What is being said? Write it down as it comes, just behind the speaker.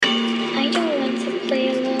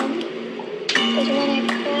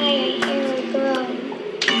I hear a groan.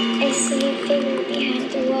 I see a figure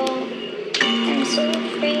behind the wall. I'm so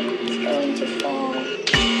afraid it's going to fall.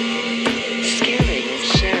 Scaring is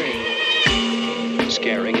sharing.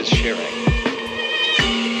 Scaring is sharing.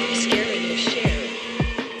 Scaring is sharing.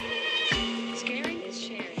 Scaring is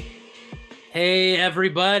sharing. Hey,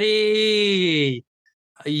 everybody.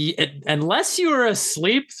 Unless you were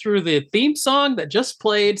asleep through the theme song that just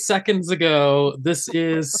played seconds ago, this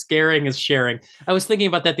is Scaring is Sharing. I was thinking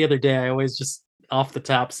about that the other day. I always just off the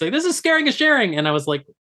top say, this is Scaring is Sharing. And I was like,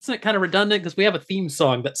 isn't it kind of redundant? Because we have a theme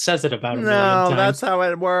song that says it about a million times. That's how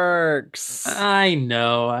it works. I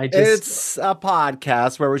know. It's a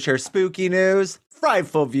podcast where we share spooky news,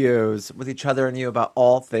 frightful views with each other and you about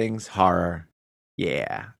all things horror.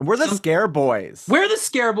 Yeah. We're the Scare Boys. We're the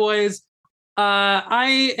Scare Boys.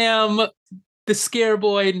 I am the Scare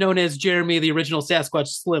Boy known as Jeremy, the original Sasquatch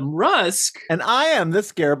Slim Rusk. And I am the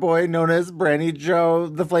Scare Boy known as Brandy Joe,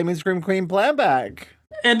 the Flaming Scream Queen Planback.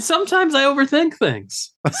 And sometimes I overthink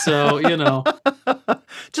things. So,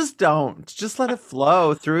 Just don't. Just let it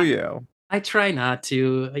flow through you. I try not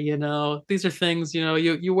to, these are things,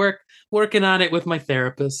 you working on it with my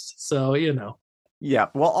therapist. So, Yeah.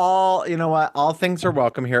 Well, all things are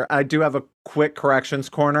welcome here. I do have a quick corrections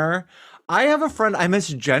corner. I have a friend, I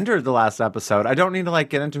misgendered the last episode. I don't need to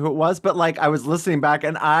get into who it was, but I was listening back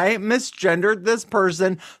and I misgendered this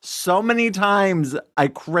person so many times. I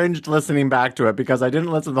cringed listening back to it because I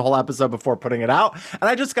didn't listen to the whole episode before putting it out. And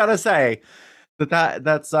I just got to say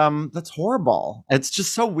that's horrible. It's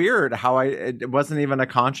just so weird how it wasn't even a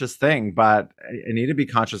conscious thing, but I need to be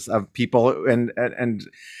conscious of people and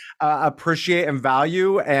appreciate and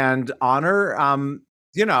value and honor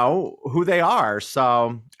who they are.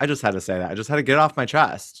 So I just had to say that. I just had to get it off my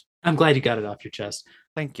chest. I'm glad you got it off your chest.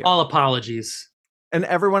 Thank you. All apologies. And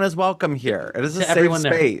everyone is welcome here. It is a safe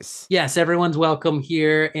space. Yes, everyone's welcome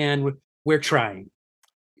here, and we're trying.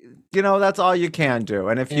 That's all you can do.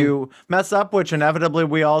 And if you mess up, which inevitably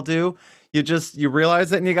we all do, you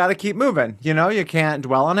realize it and you got to keep moving. You can't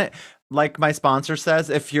dwell on it. Like my sponsor says,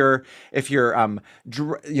 if you're thinking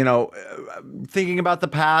about the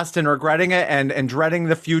past and regretting it and dreading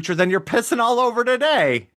the future, then you're pissing all over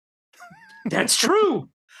today. That's true.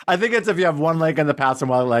 I think it's if you have one leg in the past and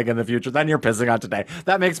one leg in the future, then you're pissing on today.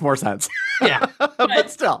 That makes more sense. Yeah.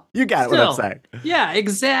 But still, you get what I'm saying. Yeah,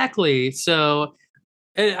 exactly. So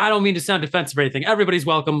I don't mean to sound defensive or anything. Everybody's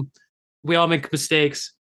welcome. We all make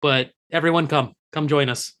mistakes, but everyone come join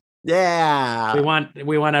us. Yeah. We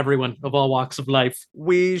want everyone of all walks of life.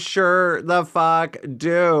 We sure the fuck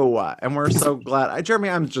do. And we're so glad. Jeremy,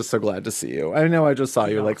 I'm just so glad to see you. I know I just saw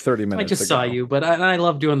you 30 minutes ago. I just saw you, but I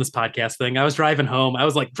love doing this podcast thing. I was driving home. I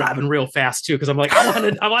was driving real fast too, because I'm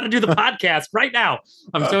I want to do the podcast right now.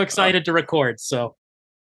 I'm so excited to record. So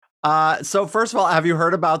first of all, have you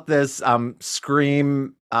heard about this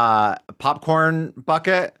Scream popcorn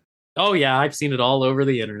bucket? Oh yeah, I've seen it all over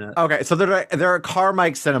the internet. Okay, so there are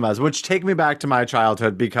Carmike cinemas, which take me back to my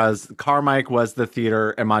childhood because Carmike was the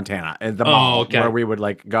theater in Montana, in the mall where we would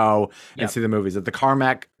go and see the movies at the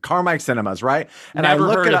Carmike cinemas, right? And Never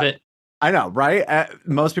heard of it. I know, right?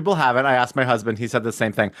 Most people haven't. I asked my husband. He said the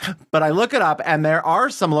same thing. But I look it up, and there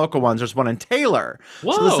are some local ones. There's one in Taylor.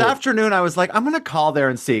 Whoa. So this afternoon, I was like, I'm going to call there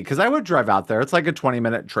and see, because I would drive out there. It's a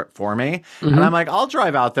 20-minute trip for me. Mm-hmm. And I'm like, I'll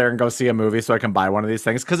drive out there and go see a movie so I can buy one of these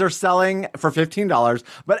things, because they're selling for $15,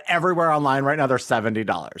 but everywhere online right now, they're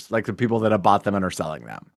 $70, the people that have bought them and are selling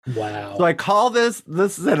them. Wow. So I call this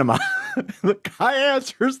cinema. The guy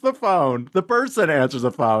answers the phone. The person answers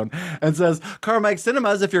the phone and says, Carmike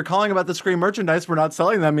Cinemas, if you're calling about the Scream merchandise, we're not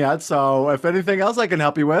selling them yet. So if anything else I can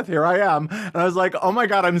help you with, here I am. And I was like, oh my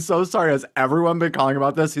God, I'm so sorry. Has everyone been calling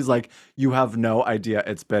about this? He's like, you have no idea.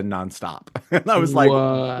 It's been nonstop. And I was like,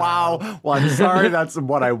 wow. Well, I'm sorry. That's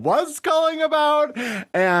what I was calling about.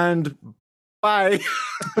 And bye.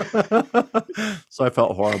 So I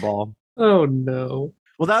felt horrible. Oh no.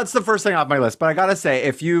 Well, that's the first thing off my list. But I got to say,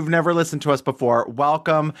 if you've never listened to us before,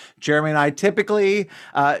 welcome. Jeremy and I typically,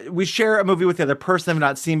 we share a movie with the other person we've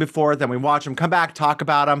not seen before. Then we watch them, come back, talk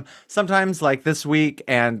about them. Sometimes like this week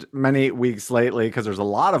and many weeks lately, because there's a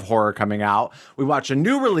lot of horror coming out, we watch a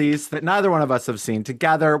new release that neither one of us have seen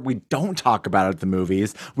together. We don't talk about it at the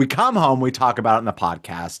movies. We come home, we talk about it in the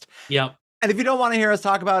podcast. Yep. And if you don't want to hear us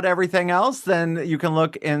talk about everything else, then you can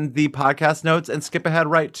look in the podcast notes and skip ahead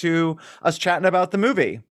right to us chatting about the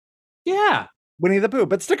movie. Yeah. Winnie the Pooh.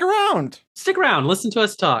 But stick around. Stick around. Listen to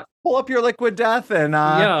us talk. Pull up your liquid death and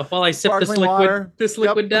while I sip this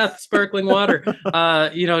liquid death, sparkling water. I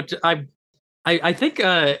think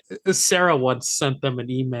Sarah once sent them an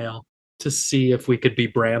email to see if we could be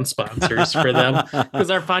brand sponsors for them, because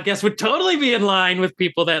our podcast would totally be in line with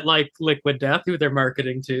people that like Liquid Death, who they're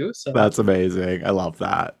marketing to. So That's amazing. I love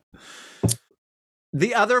that.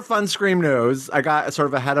 The other fun Scream news, I got sort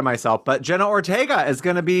of ahead of myself, but Jenna Ortega is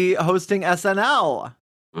going to be hosting SNL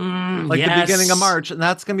the beginning of March, and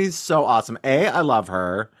that's going to be so awesome. I love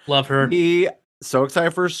her. Love her. B, so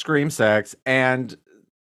excited for Scream 6, and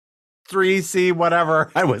 3C, whatever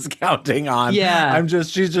I was counting on. Yeah.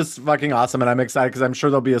 She's just fucking awesome, and I'm excited because I'm sure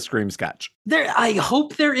there'll be a Scream sketch. I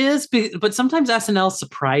hope there is, but sometimes SNL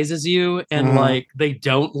surprises you, and like they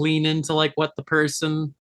don't lean into like what the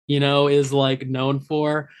person is like known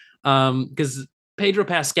for. Because Pedro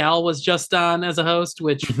Pascal was just on as a host,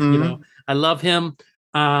 which I love him.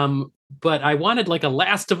 But I wanted like a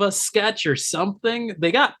Last of Us sketch or something.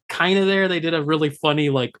 They got kind of there. They did a really funny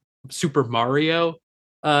like Super Mario,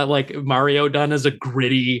 like Mario done as a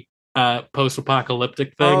gritty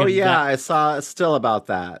post-apocalyptic thing. Oh yeah, I saw still about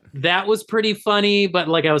that. That was pretty funny, but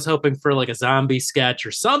like I was hoping for like a zombie sketch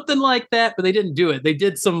or something like that, but they didn't do it. They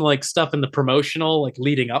did some like stuff in the promotional, like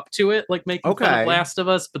leading up to it, like making fun of Last of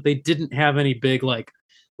Us, but they didn't have any big like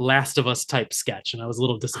Last of Us type sketch, and I was a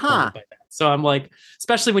little disappointed by that. So I'm like,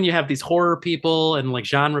 especially when you have these horror people and like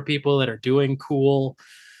genre people that are doing cool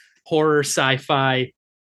horror, sci-fi,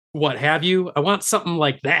 what have you, I want something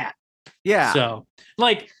like that. Yeah. So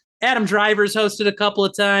like Adam Driver's hosted a couple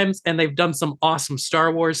of times, and they've done some awesome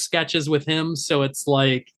Star Wars sketches with him. So it's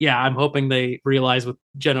like, yeah, I'm hoping they realize with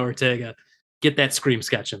Jenna Ortega, get that Scream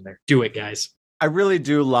sketch in there. Do it, guys. I really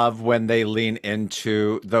do love when they lean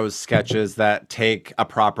into those sketches that take a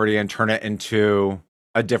property and turn it into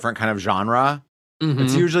a different kind of genre.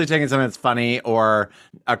 It's usually taking something that's funny or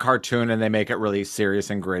a cartoon and they make it really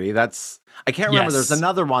serious and gritty. I can't remember. There's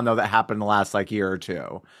another one though that happened in the last like year or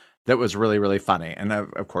two that was really, really funny. And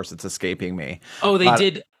of course it's escaping me. Oh,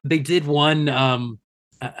 they did one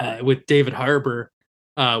with David Harbour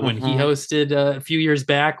when he hosted a few years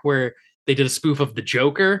back, where they did a spoof of The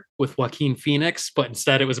Joker with Joaquin Phoenix, but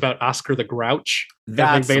instead it was about Oscar the Grouch.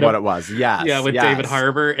 That's what it was. Yes. Yeah, with David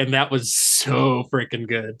Harbour. And that was so freaking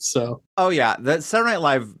good. So. Oh, yeah. The Saturday Night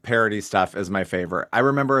Live parody stuff is my favorite. I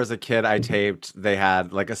remember as a kid, they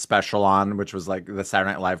had like a special on, which was like the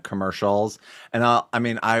Saturday Night Live commercials. And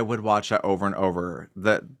I would watch that over and over.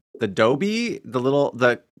 The Dobie,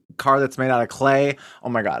 the car that's made out of clay. Oh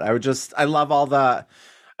my God. I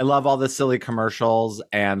love all the silly commercials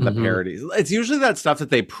and the parodies. It's usually that stuff that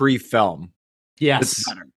they pre-film. Yes.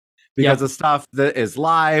 Because the stuff that is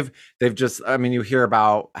live, they've just, you hear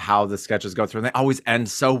about how the sketches go through and they always end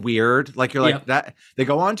so weird. Like you're like that, they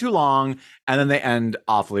go on too long and then they end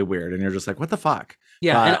awfully weird. And you're just like, what the fuck?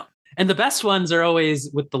 Yeah. And the best ones are always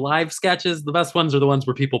with the live sketches. The best ones are the ones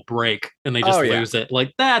where people break and they just lose it.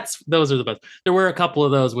 Like those are the best. There were a couple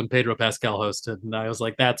of those when Pedro Pascal hosted, and I was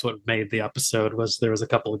like, that's what made the episode. There was a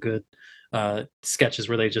couple of good sketches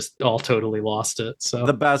where they just all totally lost it. So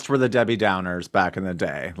the best were the Debbie Downers back in the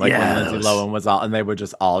day, like when Lindsay Lohan was and they would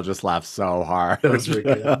just all laugh so hard. Those were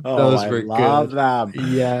good. I love them.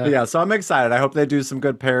 Yeah. So I'm excited. I hope they do some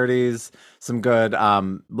good parodies, some good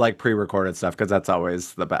like pre-recorded stuff, because that's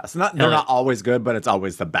always the best. They're not always good, but it's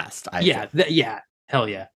always the best. Hell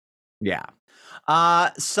yeah. Yeah.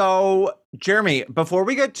 So Jeremy, before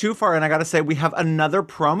we get too far in, I got to say we have another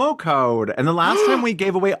promo code. And the last time we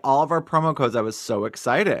gave away all of our promo codes, I was so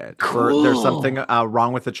excited. Cool. There's something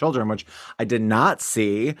wrong with the children, which I did not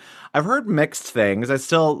see. I've heard mixed things. I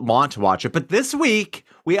still want to watch it. But this week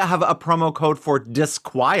we have a promo code for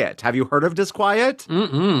Disquiet. Have you heard of Disquiet?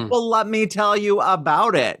 Well, let me tell you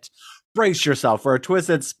about it. Brace yourself for a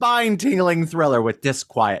twisted, spine-tingling thriller with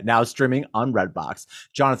Disquiet, now streaming on Redbox.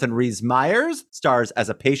 Jonathan Rhys-Meyers stars as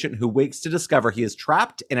a patient who wakes to discover he is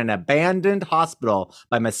trapped in an abandoned hospital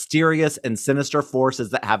by mysterious and sinister forces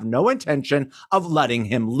that have no intention of letting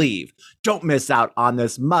him leave. Don't miss out on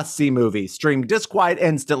this must-see movie. Stream Disquiet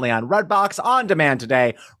instantly on Redbox on demand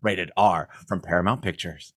today. Rated R from Paramount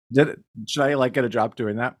Pictures. Should I get a job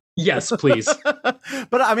doing that? Yes, please.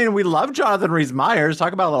 But we love Jonathan Rhys-Meyers.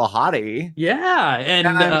 Talk about a little hottie. Yeah.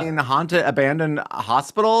 And haunted, abandoned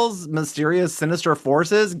hospitals, mysterious, sinister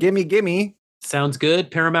forces. Gimme. Sounds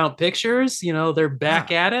good. Paramount Pictures, they're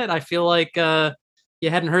back at it. I feel like you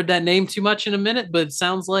hadn't heard that name too much in a minute, but it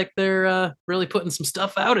sounds like they're really putting some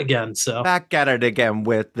stuff out again. So back at it again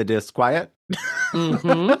with the Disquiet.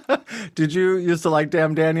 Did you used to like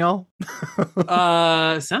Damn Daniel?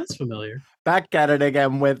 Sounds familiar. Back at it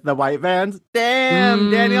again with the white vans. Damn,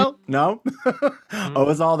 Daniel. No? Oh,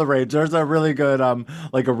 it's all the rage. There's a really good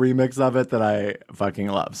like a remix of it that I fucking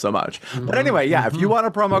love so much. But anyway, yeah, if you want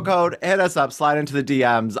a promo code, hit us up, slide into the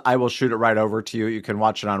DMs. I will shoot it right over to you. You can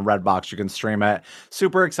watch it on Redbox. You can stream it.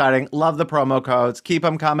 Super exciting. Love the promo codes. Keep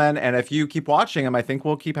them coming. And if you keep watching them, I think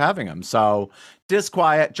we'll keep having them. So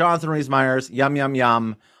Disquiet, Jonathan Rhys-Meyers, Yum Yum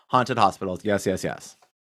Yum, Haunted Hospitals. Yes, yes, yes.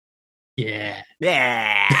 Yeah.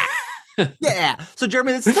 Yeah. Yeah. So,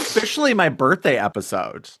 Jeremy, this is officially my birthday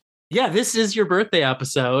episode. Yeah, this is your birthday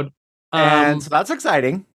episode. And so that's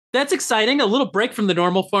exciting. That's exciting. A little break from the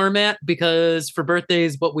normal format because for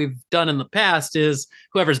birthdays, what we've done in the past is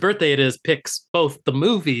whoever's birthday it is picks both the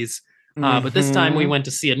movies. But this time we went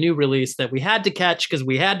to see a new release that we had to catch because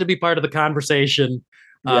we had to be part of the conversation.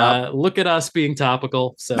 Yep. Look at us being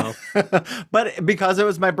topical. So, but because it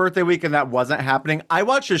was my birthday week and that wasn't happening, I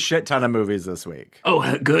watched a shit ton of movies this week. Oh,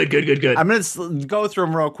 good. I'm going to go through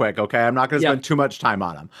them real quick, okay? I'm not going to spend too much time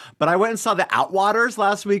on them. But I went and saw The Outwaters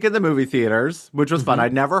last week in the movie theaters, which was fun.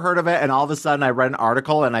 I'd never heard of it, and all of a sudden I read an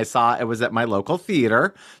article and I saw it was at my local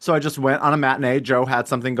theater. So I just went on a matinee. Joe had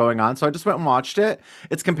something going on, so I just went and watched it.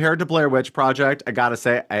 It's compared to Blair Witch Project. I got to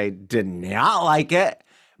say, I did not like it,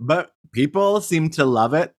 but people seem to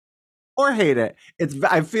love it or hate it.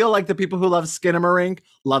 I feel like the people who love Skinamarink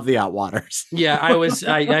love The Outwaters. Yeah,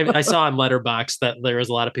 I saw on Letterboxd that there was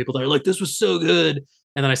a lot of people that are like, this was so good.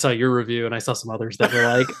 And then I saw your review and I saw some others that were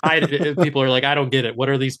like, people are like, I don't get it. What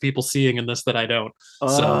are these people seeing in this that I don't?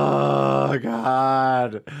 Oh,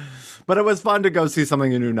 God. But it was fun to go see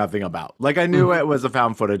something you knew nothing about. Like, I knew it was a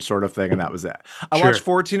found footage sort of thing, and that was it. I watched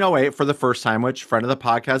 1408 for the first time, which friend of the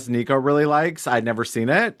podcast, Nico, really likes. I'd never seen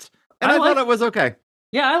it. And I thought it was okay.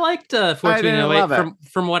 Yeah, I liked 1408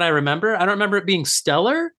 from what I remember. I don't remember it being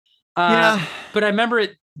stellar. But I remember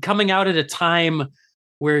it coming out at a time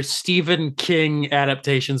where Stephen King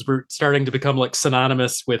adaptations were starting to become like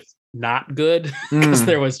synonymous with not good because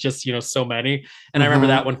there was just, so many. And I remember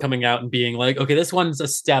that one coming out and being like, okay, this one's a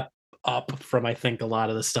step up from, I think, a lot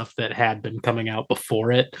of the stuff that had been coming out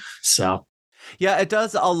before it. So. Yeah, it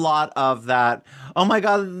does a lot of that. Oh my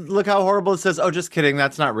God, look how horrible it says. Oh, just kidding.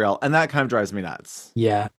 That's not real. And that kind of drives me nuts.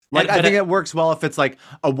 Yeah. Like, I think it works well if it's like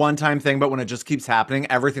a one-time thing, but when it just keeps happening,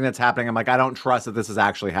 everything that's happening, I'm like, I don't trust that this is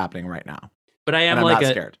actually happening right now. But I'm not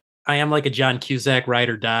scared. I am like a John Cusack ride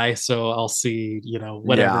or die. So I'll see,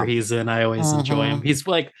 whatever he's in. I always enjoy him. He's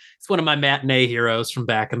one of my matinee heroes from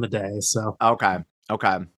back in the day. So. Okay.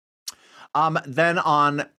 Then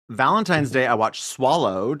on Valentine's Day, I watched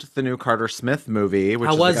Swallowed, the new Carter Smith movie,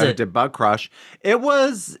 which did Bug Crush. It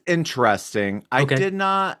was interesting. I did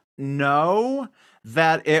not know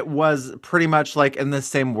that it was pretty much like in the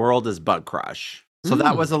same world as Bug Crush. So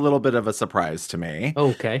that was a little bit of a surprise to me.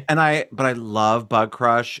 Okay. But I love Bug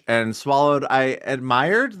Crush, and Swallowed I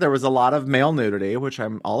admired. There was a lot of male nudity, which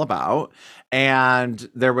I'm all about. And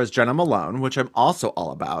there was Jenna Malone, which I'm also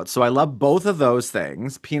all about. So I love both of those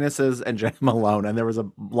things, penises and Jenna Malone. And there was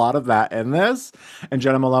a lot of that in this. And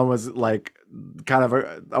Jenna Malone was like kind of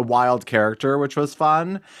a wild character, which was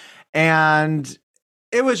fun. And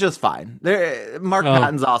it was just fine. Mark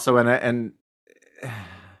Patton's also in it, and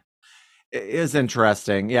it is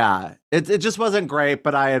interesting. Yeah, it just wasn't great,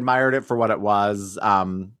 but I admired it for what it was.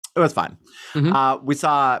 It was fun. We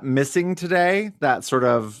saw Missing today. That sort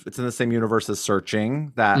of, it's in the same universe as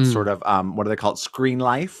Searching. That sort of, what do they call it? Screen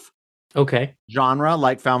life. Okay. Genre,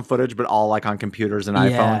 like found footage, but all like on computers and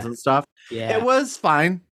iPhones and stuff. Yeah. It was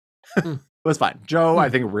fine. It was fine. Joe, I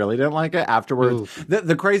think, really didn't like it afterwards.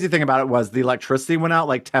 The crazy thing about it was the electricity went out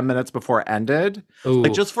like 10 minutes before it ended.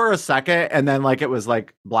 Like just for a second. And then like it was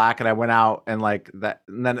like black and I went out and like that.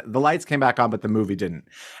 And then the lights came back on, but the movie didn't.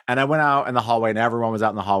 And I went out in the hallway and everyone was out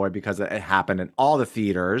in the hallway because it happened in all the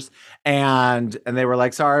theaters. And they were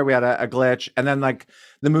like, sorry, we had a glitch. And then like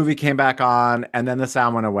the movie came back on and then the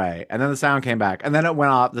sound went away. And then the sound came back. And then it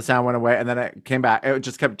went off, the sound went away, and then it came back. It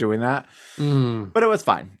just kept doing that. But it was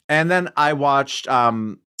fine. And then I watched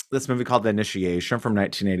this movie called The Initiation from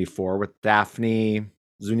 1984 with Daphne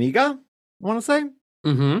Zuniga, I want to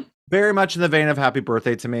say. Very much in the vein of Happy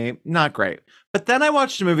Birthday to Me. Not great. But then I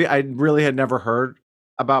watched a movie I really had never heard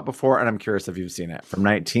about before, and I'm curious if you've seen it, from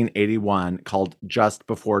 1981 called Just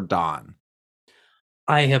Before Dawn.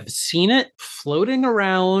 I have seen it floating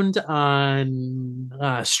around on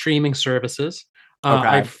streaming services.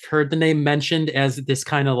 I've heard the name mentioned as this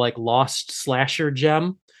kind of like lost slasher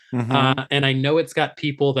gem. And I know it's got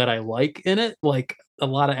people that I like in it. Like a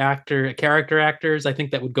lot of character actors, I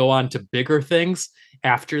think, that would go on to bigger things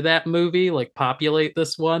after that movie, like populate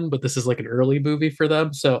this one, but this is like an early movie for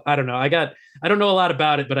them. So I don't know. I don't know a lot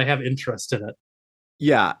about it, but I have interest in it.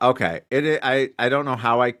 Yeah, okay. I don't know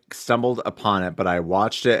how I stumbled upon it, but I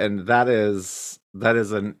watched it, and that is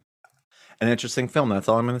an interesting film. That's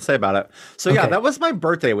all I'm going to say about it. So yeah, Okay. that was my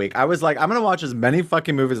birthday week. I was like, I'm going to watch as many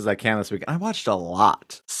fucking movies as I can this week. And I watched a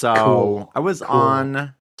lot. So Cool. I was Cool.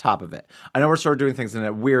 on top of it. I know we're sort of doing things in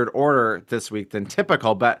a weird order this week than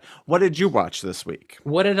typical, but what did you watch this week?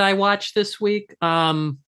 What did I watch this week?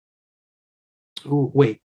 Ooh,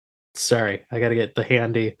 wait. Sorry, I gotta get the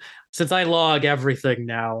handy. Since I log everything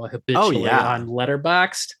now Oh habitually yeah. on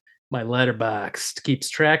Letterboxd, my Letterboxd keeps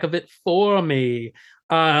track of it for me.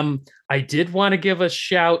 I did want to give a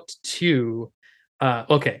shout to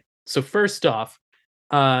okay, so first off,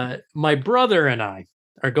 my brother and I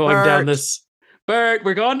are going down Bert. this Bert,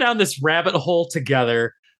 we're going down this rabbit hole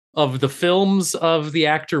together of the films of the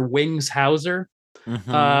actor Wings Hauser,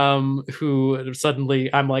 Mhm. who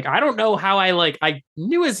suddenly I'm like, I don't know how I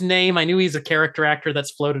knew his name. I knew he's a character actor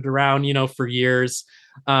that's floated around, for years.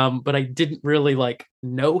 But I didn't really like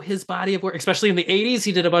know his body of work, especially in the 80s.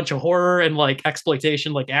 He did a bunch of horror and like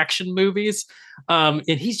exploitation, like action movies. And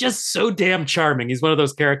he's just so damn charming. He's one of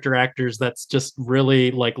those character actors that's just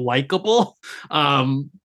really like likable. Um,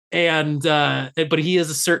 but he is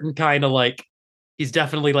a certain kind of like, he's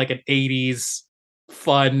definitely like an 80s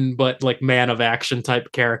fun but like man of action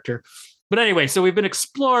type character. But anyway, so we've been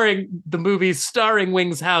exploring the movies starring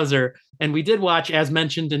Wings Hauser, and we did watch, as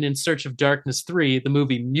mentioned in Search of Darkness 3, the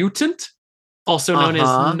movie Mutant, also known as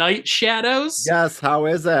Uh-huh. Night Shadows. Yes, how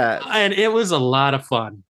is it? And it was a lot of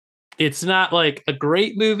fun. It's not like a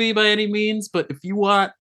great movie by any means, but if you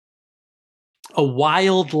want a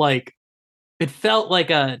wild, like, it felt like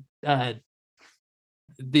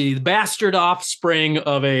the bastard offspring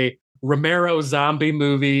of a Romero zombie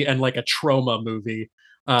movie and like a trauma movie,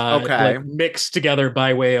 Okay. like mixed together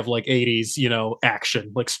by way of like 80s,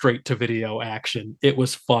 action, like straight to video action. It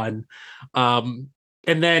was fun.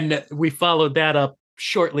 And then we followed that up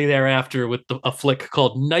shortly thereafter with a flick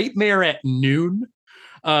called Nightmare at Noon,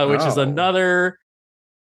 which is Oh. another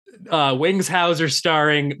Wings Hauser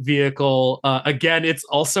starring vehicle. Again, it's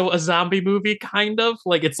also a zombie movie, kind of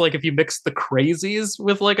like it's like if you mix the Crazies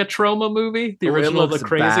with like a trauma movie, the Oh, it original The looks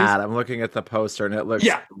Crazies. bad. I'm looking at the poster and it looks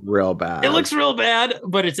Yeah, real it bad. looks real bad,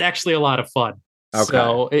 but it's actually a lot of fun. Okay.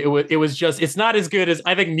 So it was just, it's not as good as,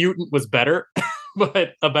 I think Mutant was better,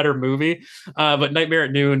 but a better movie. But Nightmare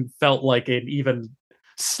at Noon felt like an even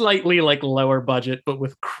slightly like lower budget, but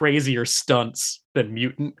with crazier stunts than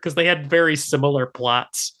Mutant because they had very similar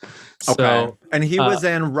plots. Okay. So And he was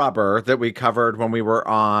in Rubber that we covered when we were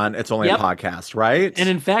on It's Only Yep. a Podcast, right? and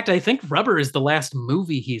in fact, I think Rubber is the last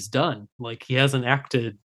movie he's done. Like he hasn't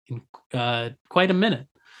acted in quite a minute,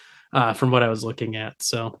 from what I was looking at.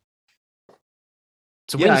 So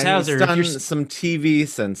yeah, Wings and Hauser, he's if done you're some TV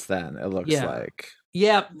since then, it looks Yeah. like.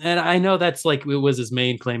 yeah, and I know that's like it was his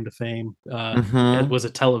main claim to fame. It Mhm. was a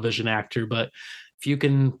television actor, but if you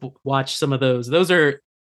can watch some of those are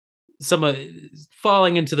some of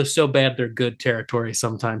falling into the so bad they're good territory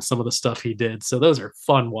sometimes, some of the stuff he did. So those are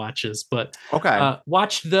fun watches, but Okay.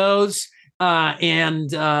 watch those.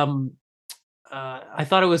 And I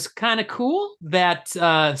thought it was kind of cool that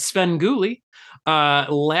Sven Gulli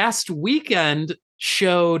last weekend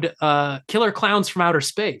showed Killer Clowns from Outer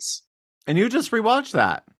Space. And you just rewatched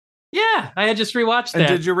that. Yeah, I had just rewatched And that.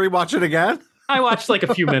 did you rewatch it again? I watched like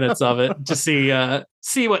a few minutes of it to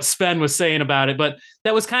see what Sven was saying about it, but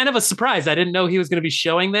that was kind of a surprise. I didn't know he was going to be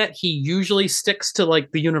showing that. He usually sticks to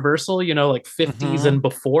like the Universal, like 50s and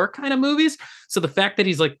before kind of movies. So the fact that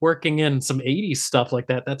he's like working in some 80s stuff like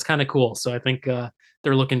that, that's kind of cool. So I think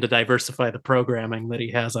they're looking to diversify the programming that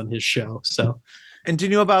he has on his show. So And do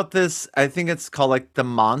you know about this? I think it's called like the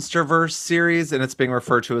Monsterverse series, and it's being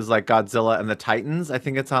referred to as like Godzilla and the Titans. I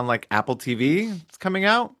think it's on like Apple TV. It's coming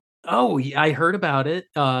out. oh, yeah, I heard about it.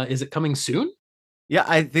 Is it coming soon? Yeah,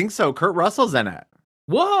 I think so. Kurt Russell's in it.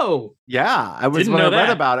 Whoa, Yeah, I was Didn't when I know read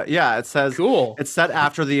that. about it. Yeah, it says cool. it's set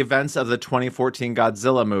after the events of the 2014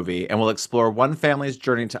 Godzilla movie and will explore one family's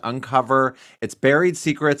journey to uncover its buried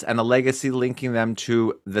secrets and a legacy linking them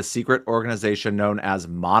to the secret organization known as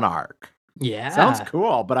Monarch. Yeah, Sounds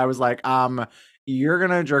cool, but I was like, you're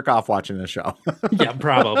gonna jerk off watching this show. yeah,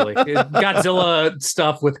 probably Godzilla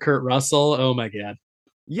stuff with Kurt Russell. Oh my god.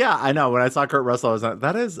 Yeah, I know. When I saw Kurt Russell, I was like,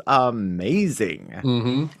 that is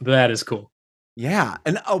amazing. That is cool. Yeah.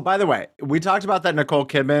 And oh, by the way, we talked about that Nicole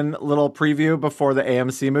Kidman little preview before the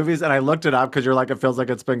AMC movies, and I looked it up because you're like, it feels like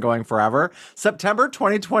it's been going forever. September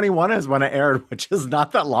 2021 is when it aired, which is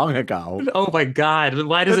not that long ago. Oh my God.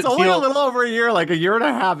 Why does It's it only feel a little over a year, like a year and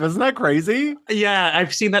a half. Isn't that crazy? Yeah,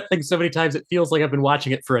 I've seen that thing so many times. It feels like I've been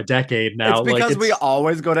watching it for a decade now. It's because like, we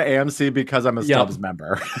always go to AMC because I'm a Yep. Stubbs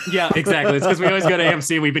member. Yeah, exactly. It's because we always go to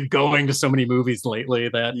AMC. We've been going to so many movies lately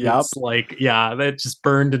that Yep. it's like, yeah, that just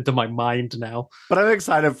burned into my mind now. But I'm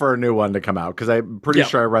excited for a new one to come out because I'm pretty Yep.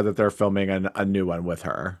 sure I read that they're filming a new one with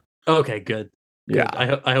her. Okay, good. Good.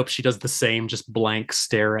 Yeah. I hope she does the same, just blank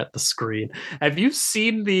stare at the screen. Have you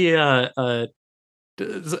seen the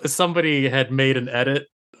somebody had made an edit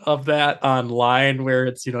of that online where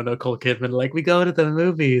it's, Nicole Kidman, like, we go to the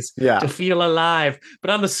movies Yeah. to feel alive. But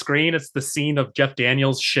on the screen, it's the scene of Jeff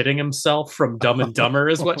Daniels shitting himself from Dumb and Dumber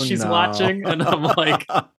is what Oh, she's no. watching. And I'm like,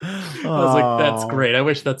 I was like, that's great. I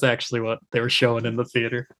wish that's actually what they were showing in the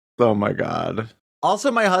theater. Oh my God. Also,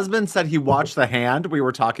 my husband said he watched The Hand. We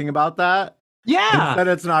were talking about that. He Yeah. said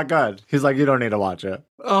it's not good. He's like, you don't need to watch it.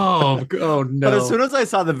 Oh no. But as soon as I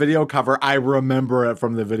saw the video cover, I remember it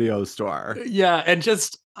from the video store. Yeah, and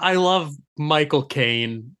just I love Michael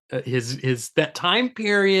Caine. His that time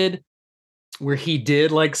period where he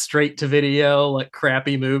did like straight to video, like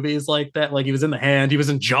crappy movies like that. Like he was in The Hand, he was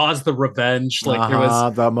in Jaws: The Revenge. Like there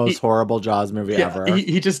was the most horrible Jaws movie ever.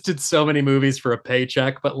 He just did so many movies for a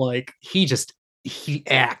paycheck, but like he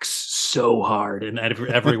acts so hard in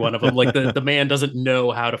every one of them. Like the man doesn't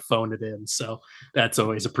know how to phone it in, so that's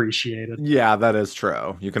always appreciated. Yeah, that is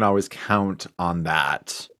true. You can always count on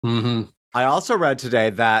that. Mm-hmm. I also read today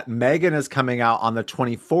that Megan is coming out on the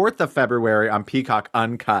 24th of February on Peacock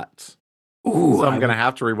Uncut. Ooh, So I'm going to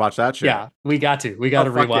have to rewatch that shit. Yeah, we got to fuck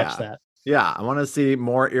rewatch yeah. that. Yeah, I want to see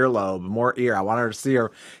more earlobe, more ear. I want her to see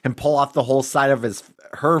him pull off the whole side of his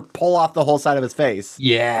face.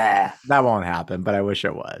 Yeah. That won't happen, but I wish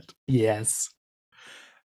it would. Yes.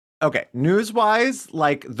 Okay, news-wise,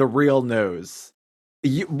 like the real news.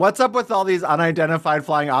 What's up with all these unidentified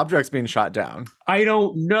flying objects being shot down? I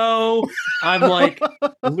don't know. I'm like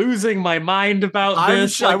losing my mind about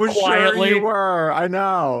this. I was quietly. sure you were. I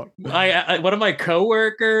know. I one of my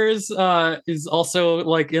coworkers is also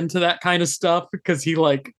like into that kind of stuff because he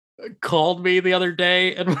like called me the other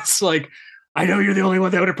day and was like, I know you're the only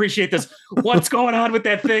one that would appreciate this. What's going on with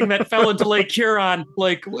that thing that fell into Lake Huron?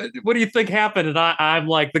 Like, what do you think happened? And I'm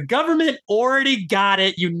like, the government already got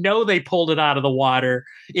it. They pulled it out of the water.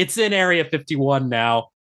 It's in Area 51 now,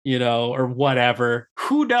 or whatever.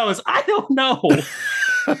 Who knows? I don't know.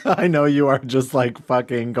 I know you are just like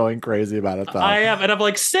fucking going crazy about it, though. I am. And I'm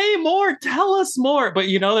like, say more. Tell us more. But,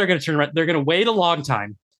 they're going to turn around. They're going to wait a long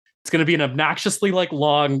time. It's going to be an obnoxiously like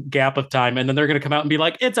long gap of time. And then they're going to come out and be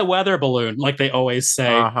like, it's a weather balloon, like they always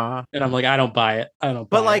say. Uh-huh. And I'm like, I don't buy it.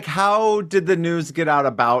 But like, how did the news get out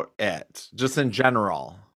about it? Just in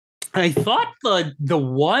general? I thought the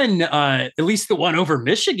one, at least the one over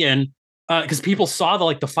Michigan, because people saw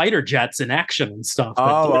the fighter jets in action and stuff.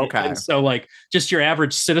 Oh, okay. And so like just your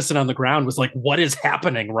average citizen on the ground was like, what is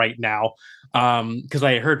happening right now? Because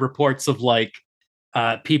I heard reports of like,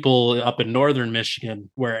 people up in northern Michigan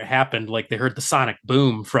where it happened, like they heard the sonic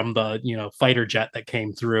boom from the fighter jet that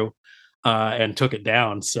came through and took it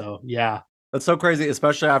down. So yeah, that's so crazy,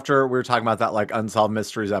 especially after we were talking about that like Unsolved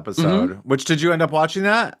Mysteries episode. Which, did you end up watching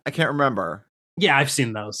that? I can't remember. Yeah, I've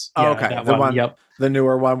seen those. Oh, Yeah, okay, that the one. Yep. The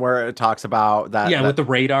newer one where it talks about that. Yeah, with the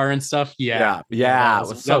radar and stuff. Yeah, it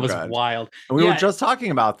was so that was good. wild. And we were just talking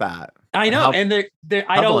about that. I know, and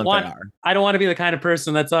I don't want to be the kind of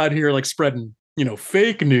person that's out here like spreading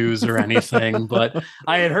fake news or anything, but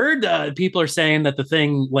I had heard people are saying that the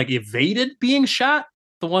thing like evaded being shot,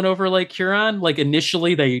 the one over Lake Huron. Like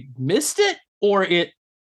initially they missed it or it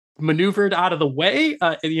maneuvered out of the way.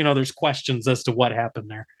 There's questions as to what happened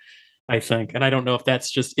there, I think. And I don't know if that's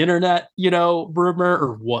just internet, rumor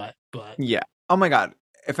or what, but yeah. Oh my God.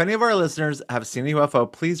 If any of our listeners have seen a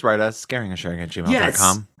UFO, please write us scaringandsharing@gmail.com.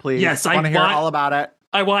 Yes. Please. Yes. I want to hear all about it.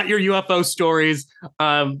 I want your UFO stories.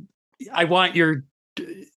 I want your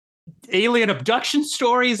alien abduction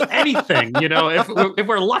stories, anything, if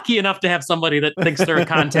we're lucky enough to have somebody that thinks they're a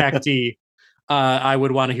contactee, I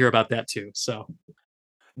would want to hear about that too. So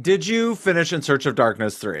did you finish In Search of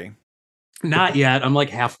Darkness 3? Not yet. I'm like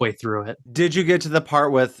halfway through it. Did you get to the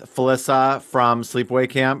part with Felissa from Sleepaway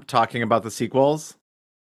Camp talking about the sequels?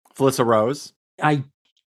 Felissa Rose? I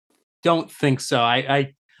don't think so.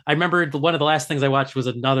 I I remember one of the last things I watched was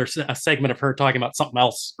a segment of her talking about something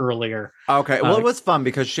else earlier. Okay, well, it was fun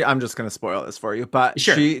because I'm just going to spoil this for you, but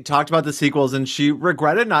Sure. she talked about the sequels and she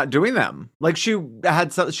regretted not doing them. Like she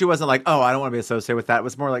wasn't like, oh, I don't want to be associated with that. It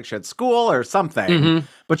was more like she had school or something, Mhm.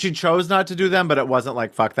 but she chose not to do them. But it wasn't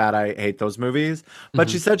like, fuck that, I hate those movies. But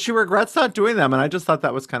Mhm. she said she regrets not doing them, and I just thought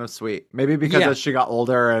that was kind of sweet. Maybe because Yeah. as she got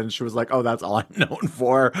older and she was like, oh, that's all I'm known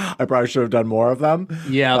for. I probably should have done more of them.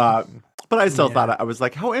 Yeah. But I still Yeah. thought I was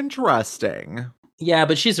like, how interesting. Yeah,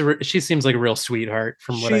 but she seems like a real sweetheart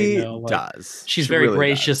from what I She know. Like, does. she's She very really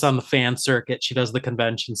gracious does. on the fan circuit. She does the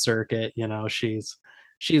convention circuit.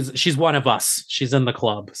 She's one of us. She's in the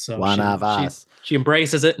club. So One of us. She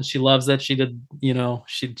embraces it and she loves that she did.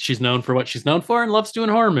 She's known for what she's known for and loves doing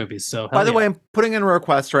horror movies. So By the way, I'm putting in a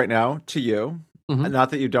request right now to you. Mhm. Not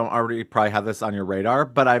that you don't already probably have this on your radar,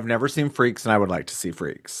 but I've never seen Freaks and I would like to see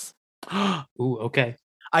Freaks. Ooh, okay.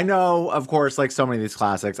 I know, of course, like so many of these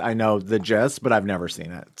classics, I know the gist, but I've never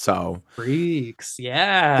seen it. So Freaks.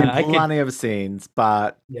 Yeah. seen plenty of scenes,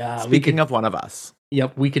 but Yeah. speaking of one of us.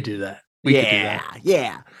 Yep, we could do that. We could do that.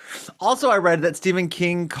 Yeah. Also, I read that Stephen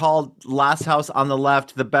King called Last House on the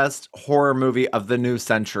Left the best horror movie of the new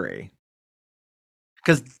century.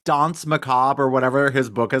 Because Danse Macabre, or whatever his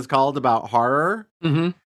book is called about horror,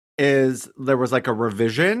 Mm-hmm. there was like a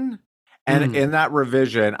revision. And in that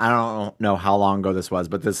revision, I don't know how long ago this was,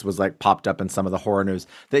 but this was like popped up in some of the horror news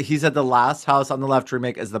that he said the Last House on the Left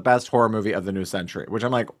remake is the best horror movie of the new century, which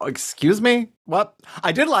I'm like, excuse me? What?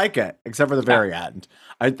 I did like it, except for the very end.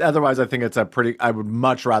 Otherwise, I think I would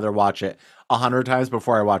much rather watch it 100 times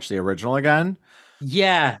before I watch the original again.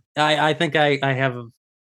 Yeah, I think I have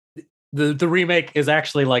the remake is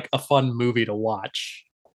actually like a fun movie to watch.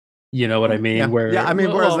 You know what I mean? Yeah. Whereas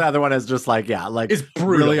the other one is just like, it's brutal.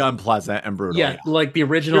 really unpleasant and brutal. Yeah, like the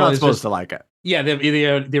original You're not is supposed to like it. Yeah,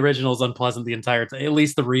 the original is unpleasant the entire time. At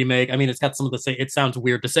least the remake. I mean, it's got some of the same. It sounds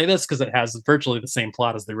weird to say this because it has virtually the same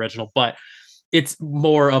plot as the original, but it's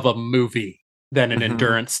more of a movie than an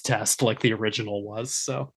endurance test like the original was.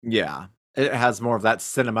 So yeah. It has more of that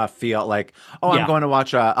cinema feel, like, oh, I'm Yeah. going to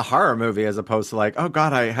watch a horror movie, as opposed to like, oh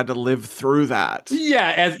God, I had to live through that.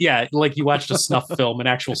 Yeah, like you watched a snuff film, an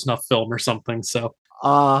actual snuff film or something. So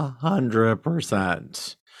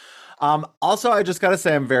 100%. Also, I just gotta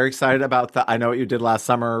say, I'm very excited about the I Know What You Did Last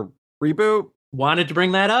Summer reboot. wanted to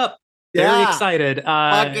bring that up. Very Yeah. excited.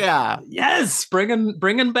 Fuck yeah. Yes,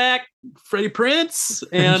 bringing back Freddie Prinze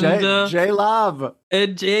and J Love.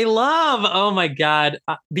 And J Love. Oh my God.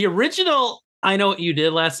 The original I Know What You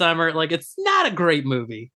Did Last Summer, like it's not a great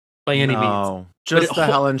movie by any means. Just it the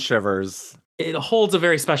ho- Helen Shivers. It holds a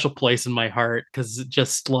very special place in my heart because it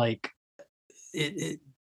just like it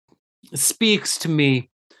speaks to me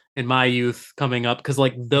in my youth coming up, because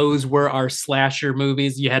like those were our slasher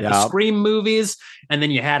movies. You had the Yep. Scream movies, and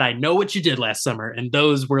then you had I Know What You Did Last Summer, and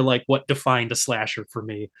those were like what defined a slasher for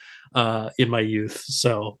me in my youth.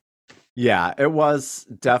 So Yeah, it was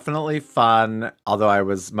definitely fun, although I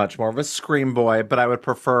was much more of a Scream boy, but I would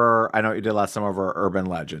prefer I Know What You Did Last Summer over Urban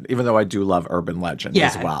Legend, even though I do love Urban Legend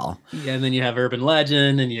as well. Yeah, and then you have Urban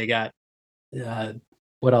Legend, and you got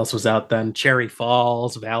what else was out then? Cherry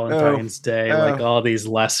Falls, Valentine's Day, like all these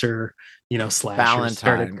lesser, slashers started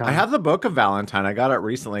Valentine. I coming. have the book of Valentine. I got it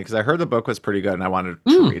recently because I heard the book was pretty good and I wanted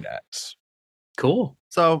to read it. Cool.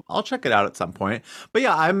 So I'll check it out at some point. But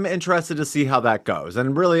yeah, I'm interested to see how that goes.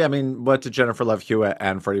 And really, I mean, what did Jennifer Love Hewitt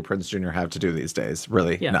and Freddie Prinze Jr. have to do these days?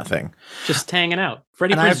 Really, nothing. Just hanging out.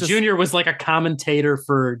 Freddie And I have Prinze to Jr. was like a commentator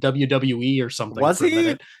for WWE or something. Was for a he?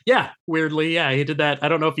 minute. Yeah, weirdly. Yeah, he did that. I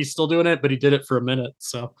don't know if he's still doing it, but he did it for a minute.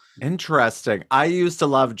 So Interesting. I used to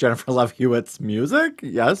love Jennifer Love Hewitt's music.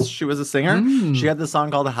 Yes, she was a singer. She had this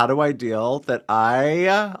song called How Do I Deal that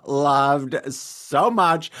I loved so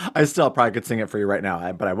much. I still probably could sing it for you right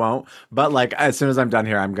now, but I won't. But like as soon as I'm done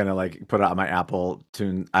here, I'm gonna like put it on my Apple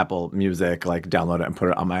Music, like download it and put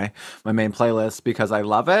it on my main playlist because I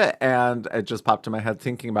love it. And it just popped in my head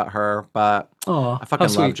thinking about her. But I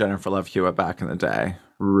fucking loved Jennifer Love Hewitt back in the day.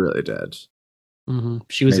 Really did.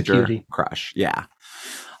 She was Major a cutie. crush. Yeah.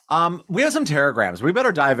 We have some teragrams. We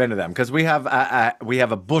better dive into them because we have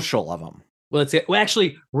a bushel of them. Well, let's get. Well,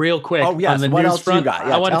 actually, real quick. Oh, yes. On the What news else you front, got?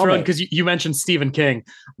 Yeah, I want to tell throw in me. because you mentioned Stephen King.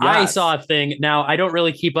 I Yes. saw a thing. Now, I don't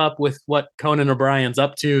really keep up with what Conan O'Brien's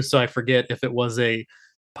up to, so I forget if it was a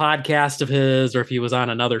podcast of his or if he was on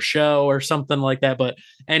another show or something like that. But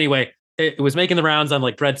anyway, it was making the rounds on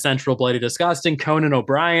like Dread Central, Bloody Disgusting. Conan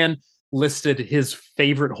O'Brien listed his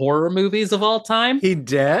favorite horror movies of all time. He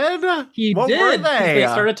did? He What did. were 'Cause they? They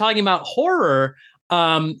started talking about horror.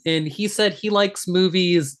 And he said he likes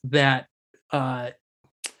movies that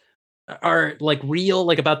are like real,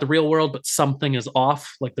 like about the real world, but something is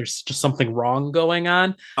off. Like there's just something wrong going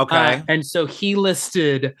on. Okay. And so he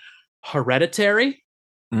listed Hereditary,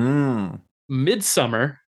 Mm.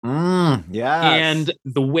 Midsummer, Yes. and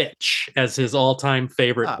The Witch as his all-time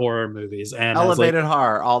favorite Ah. horror movies. And I was Elevated like,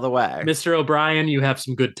 horror all the way. Mr. O'Brien, you have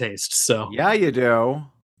some good taste. So Yeah, you do.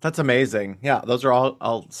 That's amazing. Yeah, those are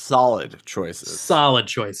all solid choices. solid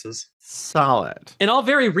choices. Solid. And all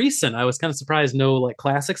very recent. I was kind of surprised no like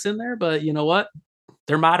classics in there, but you know what?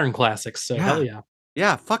 They're modern classics. So Yeah. hell yeah.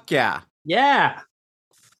 Yeah, fuck yeah. Yeah.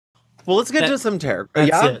 Well, let's get That- to some terror. That's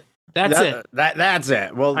yeah? it. That's it. That's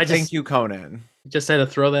it. Well, I thank just- you, Conan. Just had to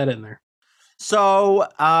throw that in there. So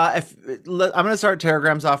I'm going to start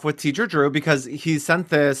Telegrams off with Teacher Drew because he sent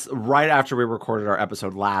this right after we recorded our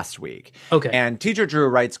episode last week. Okay. And Teacher Drew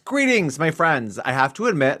writes, "Greetings, my friends. I have to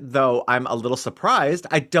admit, though I'm a little surprised,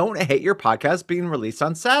 I don't hate your podcast being released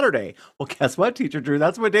on Saturday." Well, guess what, Teacher Drew?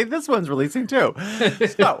 That's what day this one's releasing too.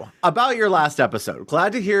 So, about your last episode,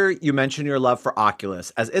 glad to hear you mention your love for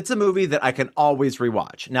Oculus, as it's a movie that I can always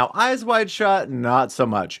rewatch. Now, Eyes Wide Shut, not so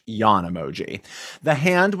much. Yawn emoji. The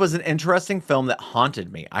Hand was an interesting film that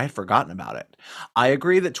haunted me. I had forgotten about it. I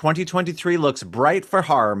agree that 2023 looks bright for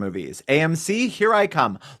horror movies. AMC, here I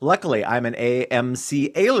come. Luckily, I'm an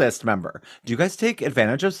AMC A-list member. Do you guys take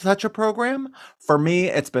advantage of such a program? For me,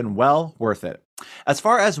 it's been well worth it. As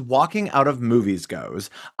far as walking out of movies goes,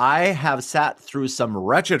 I have sat through some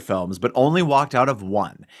wretched films, but only walked out of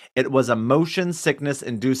one. It was a motion sickness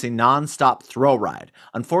inducing nonstop thrill ride.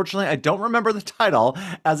 Unfortunately, I don't remember the title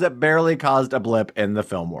as it barely caused a blip in the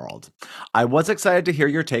film world. I was excited to hear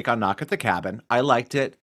your take on Knock at the Cabin. I liked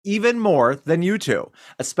it even more than you two,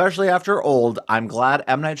 especially after Old. I'm glad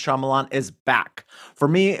M. Night Shyamalan is back. For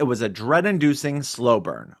me, it was a dread-inducing slow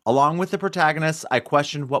burn. Along with the protagonists, I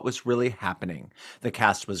questioned what was really happening. The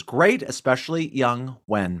cast was great, especially young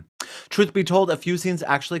Wen. Truth be told, a few scenes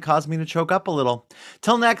actually caused me to choke up a little.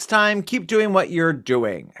 Till next time, keep doing what you're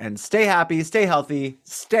doing, and stay happy, stay healthy,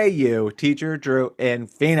 stay you, Teacher Drew in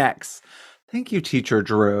Phoenix. Thank you, Teacher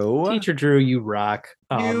Drew. Teacher Drew, you rock.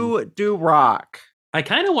 You do rock. I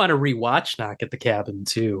kind of want to rewatch Knock at the Cabin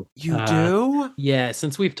too. You do? Yeah,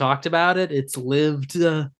 since we've talked about it, it's lived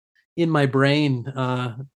in my brain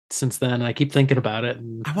since then. I keep thinking about it.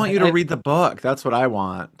 And I want you to read the book. That's what I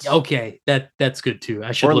want. Okay, that's good too.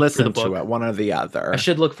 I should Or look for the listen book. to it, one or the other. I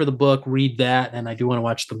should look for the book, read that, and I do want to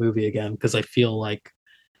watch the movie again because I feel like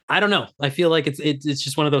I don't know. I feel like it's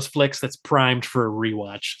just one of those flicks that's primed for a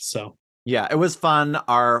rewatch. So Yeah, it was fun.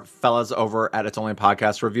 Our fellas over at It's Only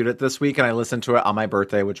Podcast reviewed it this week, and I listened to it on my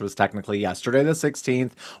birthday, which was technically yesterday, the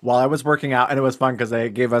 16th, while I was working out. And it was fun because they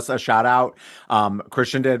gave us a shout out.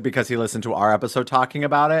 Christian did because he listened to our episode talking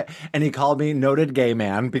about it, and he called me noted gay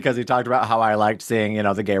man because he talked about how I liked seeing,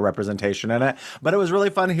 the gay representation in it. But it was really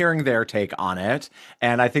fun hearing their take on it.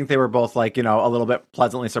 And I think they were both like, a little bit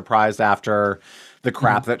pleasantly surprised after the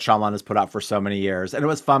crap that Shyamalan has put out for so many years. And it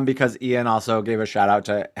was fun because Ian also gave a shout out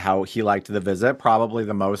to how he liked The Visit, probably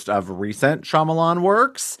the most of recent Shyamalan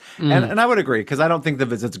works. And I would agree, because I don't think The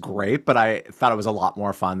Visit's great, but I thought it was a lot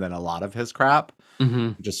more fun than a lot of his crap.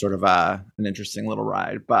 Just sort of an interesting little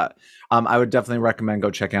ride. But I would definitely recommend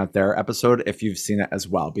go checking out their episode if you've seen it as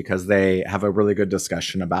well, because they have a really good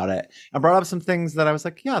discussion about it. I brought up some things that I was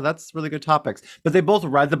like, yeah, that's really good topics. But they both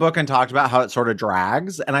read the book and talked about how it sort of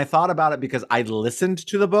drags. And I thought about it because I listened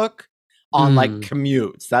to the book on like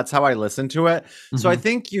commutes. That's how I listened to it. So I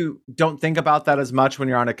think you don't think about that as much when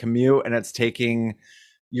you're on a commute and it's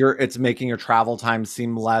making your travel time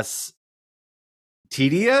seem less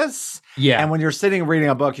tedious. yeah, And when you're sitting reading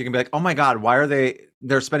a book, you can be like, oh my God, why are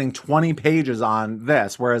they're spending 20 pages on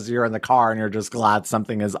this? Whereas you're in the car and you're just glad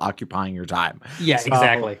something is occupying your time. yeah, So,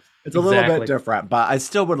 exactly. It's a little bit Exactly. different, but I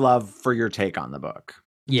still would love for your take on the book.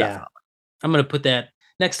 Yeah, Definitely. I'm gonna put that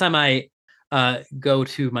next time I go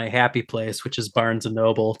to my happy place, which is Barnes and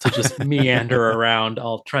Noble, to just meander around.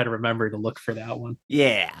 I'll try to remember to look for that one.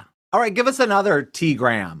 Yeah. All right, give us another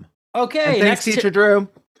T-gram. Okay, And thanks, Teacher Drew.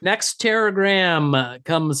 Next teragram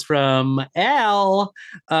comes from Al,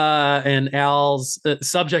 and Al's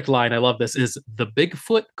subject line, I love this, is the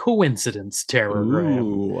Bigfoot coincidence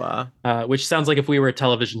teragram, Ooh. which sounds like if we were a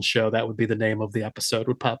television show, that would be the name of the episode,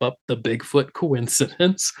 would pop up, the Bigfoot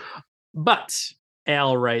coincidence. But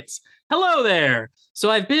Al writes, hello there. So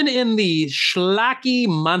I've been in the schlocky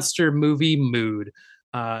monster movie mood.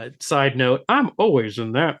 Side note, I'm always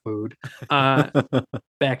in that mood.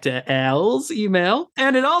 Back to Al's email.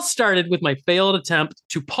 And it all started with my failed attempt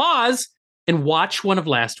to pause and watch one of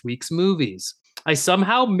last week's movies. I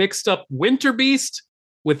somehow mixed up Winter Beast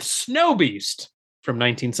with Snow Beast from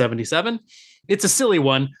 1977. It's a silly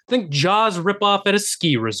one. Think Jaws ripoff at a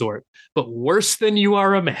ski resort, but worse than you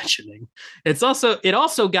are imagining. It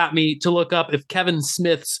also got me to look up if Kevin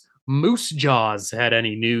Smith's Moose Jaws had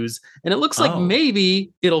any news, and it looks like Oh.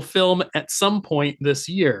 maybe it'll film at some point this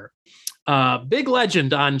year. Big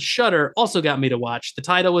Legend on Shudder also got me to watch. The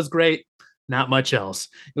title was great. Not much else.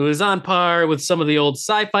 It was on par with some of the old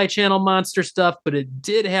Sci-Fi Channel monster stuff, but it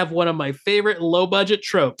did have one of my favorite low-budget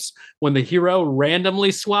tropes when the hero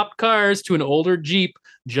randomly swapped cars to an older Jeep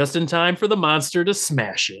just in time for the monster to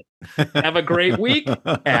smash it. Have a great week,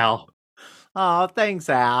 Al. Oh, thanks,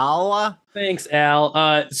 Al. Thanks,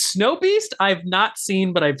 Al. Snow Beast, I've not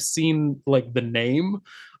seen, but I've seen like the name.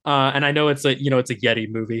 And I know it's a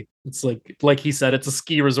Yeti movie. It's like he said, it's a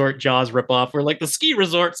ski resort Jaws ripoff where like the ski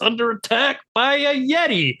resort's under attack by a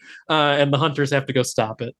Yeti, and the hunters have to go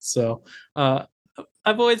stop it. So I've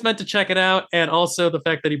always meant to check it out, and also the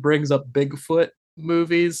fact that he brings up Bigfoot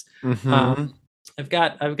movies. Mhm. I've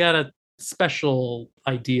got a special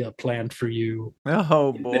idea planned for you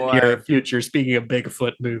Oh in the near boy. future. Speaking of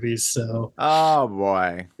Bigfoot movies, so Oh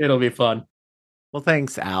boy. it'll be fun. Well,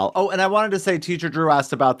 thanks, Al. Oh, and I wanted to say, Teacher Drew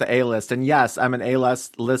asked about the A-list, and yes, I'm an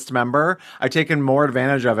A-list member. I've taken more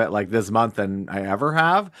advantage of it like this month than I ever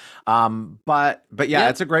have. But yeah,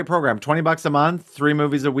 it's a great program. $20 a month, 3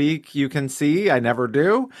 movies a week you can see. I never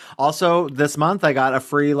do. Also, this month I got a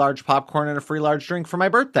free large popcorn and a free large drink for my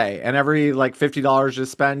birthday, and every like $50 you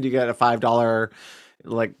spend, you get a $5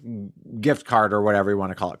 like gift card or whatever you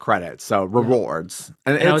want to call it, credit. So rewards,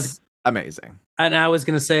 and it's amazing. And I was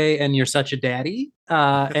going to say, and you're such a daddy,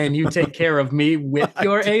 and you take care of me with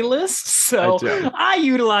your A-list. So I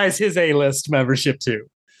utilize his A-list membership too.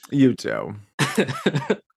 You too.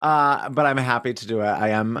 But I'm happy to do it. I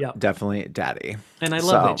am definitely daddy. And I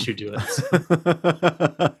love that you do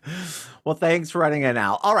it. Well, thanks for writing in,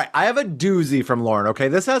 Al. All right. I have a doozy from Lauren. Okay.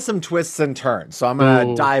 This has some twists and turns, so I'm going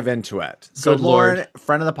to dive into it. So Lauren,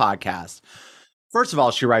 friend of the podcast. First of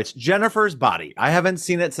all, she writes, Jennifer's Body. I haven't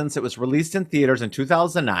seen it since it was released in theaters in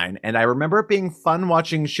 2009, and I remember it being fun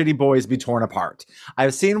watching shitty boys be torn apart.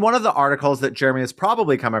 I've seen one of the articles that Jeremy has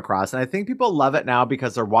probably come across, and I think people love it now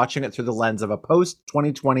because they're watching it through the lens of a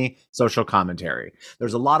post-2020 social commentary.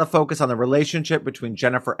 There's a lot of focus on the relationship between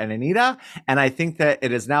Jennifer and Anita, and I think that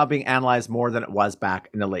it is now being analyzed more than it was back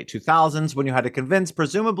in the late 2000s when you had to convince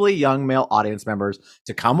presumably young male audience members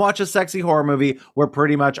to come watch a sexy horror movie where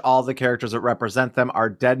pretty much all the characters that represent them are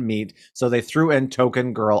dead meat, so they threw in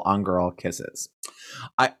token girl-on-girl kisses.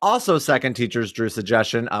 I also second Teacher Drew's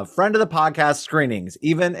suggestion of friend of the podcast screenings,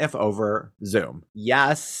 even if over Zoom.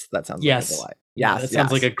 Yes, that sounds like a delight. Yes, that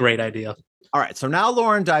sounds like a great idea. All right, so now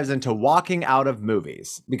Lauren dives into walking out of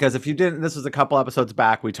movies, because if you didn't, this was a couple episodes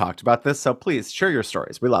back, we talked about this, so please share your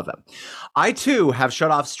stories. We love them. I, too, have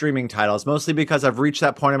shut off streaming titles, mostly because I've reached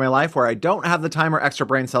that point in my life where I don't have the time or extra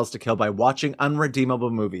brain cells to kill by watching unredeemable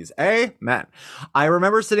movies. Amen. I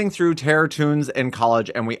remember sitting through Terror Tunes in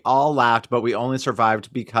college, and we all laughed, but we only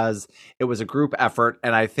survived because it was a group effort,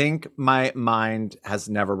 and I think my mind has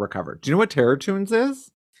never recovered. Do you know what Terror Tunes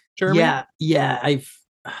is, Jeremy? Yeah,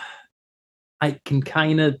 I can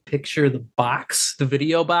kind of picture the box, the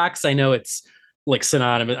video box. I know it's like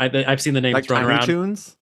synonymous. I've seen the name like thrown Tiny around.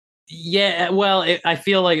 Toons? Yeah, well, I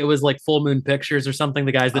feel like it was like Full Moon Pictures or something.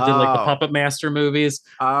 The guys that did like the Puppet Master movies.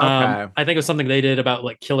 Okay. I think it was something they did about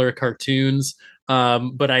like killer cartoons.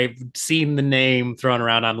 But I've seen the name thrown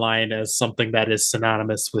around online as something that is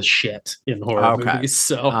synonymous with shit in horror movies.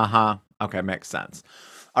 So, okay, makes sense.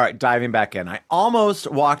 All right, diving back in. I almost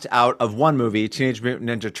walked out of one movie, Teenage Mutant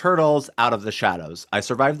Ninja Turtles, Out of the Shadows. I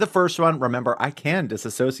survived the first one. Remember, I can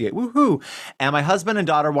disassociate. Woohoo! And my husband and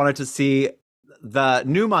daughter wanted to see the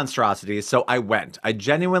new monstrosities, so I went. I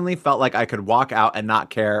genuinely felt like I could walk out and not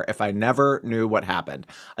care if I never knew what happened.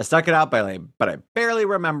 I stuck it out, but I barely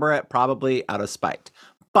remember it, probably out of spite.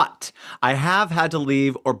 But I have had to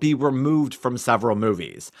leave or be removed from several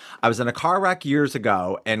movies. I was in a car wreck years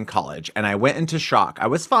ago in college, and I went into shock. I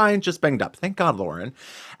was fine, just banged up. Thank God, Lauren.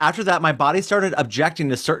 After that, my body started objecting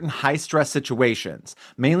to certain high-stress situations,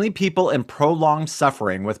 mainly people in prolonged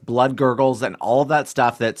suffering with blood gurgles and all of that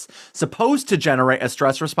stuff that's supposed to generate a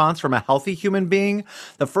stress response from a healthy human being.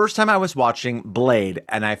 The first time I was watching Blade,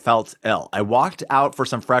 and I felt ill. I walked out for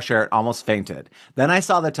some fresh air and almost fainted. Then I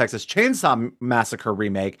saw the Texas Chainsaw Massacre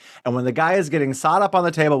remake, and when the guy is getting sawed up on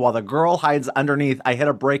the table while the girl hides underneath, I hit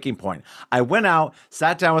a breaking point. I went out,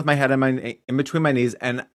 sat down with my head in between my knees,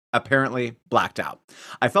 and apparently blacked out.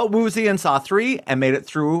 I felt woozy in Saw 3 and made it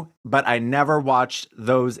through, but I never watched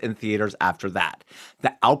those in theaters after that.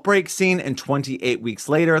 The outbreak scene in 28 Weeks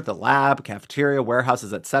Later, the lab, cafeteria,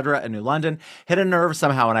 warehouses, etc. in New London hit a nerve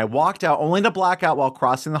somehow, and I walked out only to black out while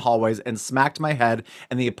crossing the hallways and smacked my head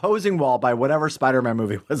in the opposing wall by whatever Spider-Man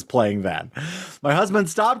movie was playing then. My husband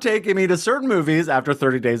stopped taking me to certain movies after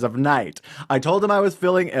 30 Days of Night. I told him I was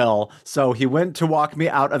feeling ill, so he went to walk me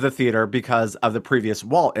out of the theater because of the previous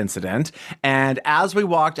wall incident. And as we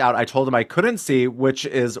walked out, I told him I couldn't see, which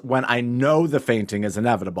is when I know the fainting is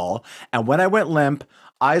inevitable. And when I went limp,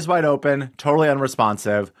 eyes wide open, totally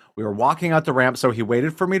unresponsive, we were walking out the ramp, so he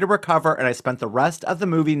waited for me to recover, and I spent the rest of the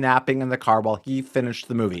movie napping in the car while he finished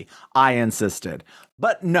the movie. I insisted.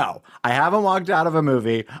 But no, I haven't walked out of a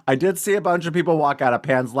movie. I did see a bunch of people walk out of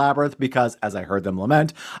Pan's Labyrinth because, as I heard them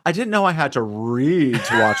lament, I didn't know I had to read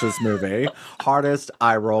to watch this movie. Hardest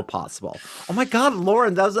eye roll possible. Oh my God,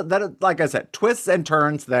 Lauren, that like I said, twists and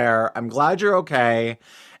turns there. I'm glad you're okay.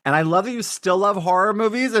 And I love that you still love horror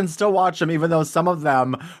movies and still watch them, even though some of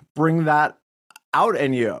them bring that out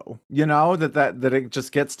in you, that it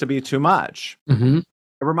just gets to be too much. Mm-hmm.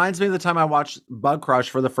 It reminds me of the time I watched Bug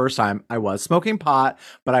Crush for the first time. I was smoking pot,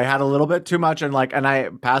 but I had a little bit too much and I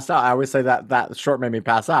passed out. I always say that short made me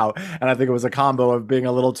pass out. And I think it was a combo of being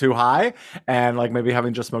a little too high and like maybe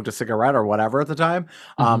having just smoked a cigarette or whatever at the time.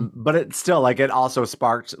 Mm-hmm. But it still it also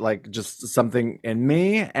sparked like just something in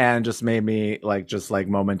me and just made me just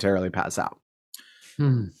momentarily pass out.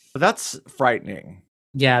 But that's frightening.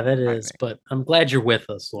 Yeah, that is. But I'm glad you're with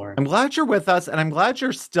us, Lauren. I'm glad you're with us, and I'm glad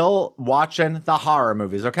you're still watching the horror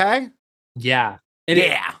movies, okay? Yeah.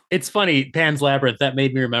 It's funny, Pan's Labyrinth, that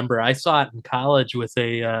made me remember. I saw it in college with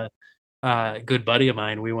a good buddy of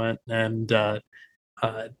mine. We went and it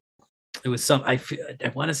was I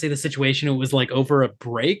want to say the situation, it was like over a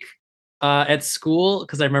break at school,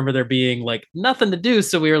 because I remember there being like nothing to do.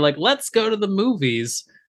 So we were like, let's go to the movies.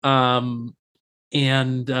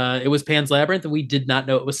 And it was Pan's Labyrinth, and we did not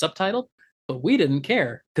know it was subtitled, but we didn't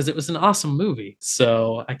care because it was an awesome movie.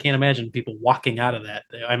 So I can't imagine people walking out of that.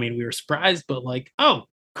 I mean, we were surprised, but like, oh,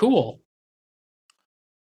 cool.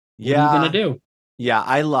 Yeah. What are you gonna do? Yeah,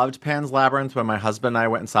 I loved Pan's Labyrinth when my husband and I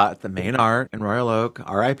went and saw it at the Main Art in Royal Oak,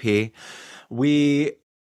 RIP. We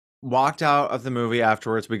walked out of the movie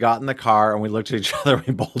afterwards. We got in the car and we looked at each other.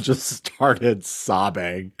 We both just started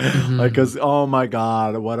sobbing. Because, oh my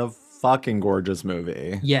God, what a fucking gorgeous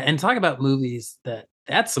movie. Yeah, and talk about movies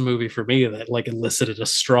that's a movie for me that like elicited a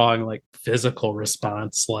strong like physical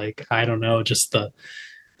response. Like, I don't know, just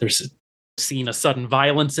there's a scene of sudden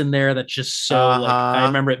violence in there that's just so I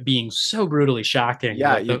remember it being so brutally shocking.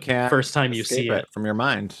 Yeah, like, you can't first time you see it from your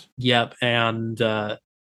mind. Yep. And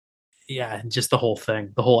just the whole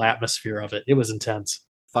thing, the whole atmosphere of it. It was intense.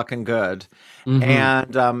 Fucking good. Mm-hmm.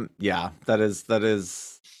 And that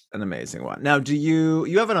is an amazing one. Now, do you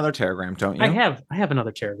have another Telegram, don't you? I have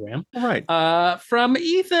another Telegram. All right. From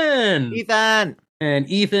Ethan. And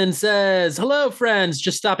Ethan says, hello, friends.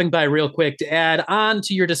 Just stopping by real quick to add on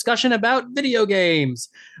to your discussion about video games.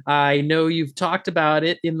 I know you've talked about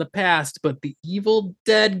it in the past, but the Evil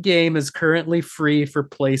Dead game is currently free for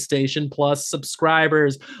PlayStation Plus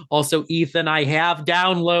subscribers. Also, Ethan, I have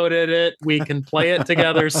downloaded it. We can play it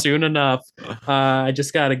together soon enough. I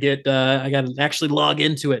just got to actually log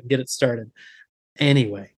into it and get it started.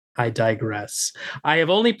 Anyway, I digress. I have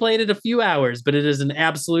only played it a few hours, but it is an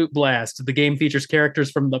absolute blast. The game features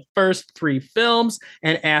characters from the first 3 films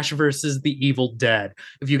and Ash versus the Evil Dead.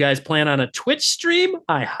 If you guys plan on a Twitch stream,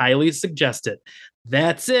 I highly suggest it.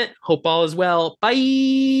 That's it. Hope all is well.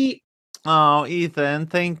 Bye. Oh, Ethan,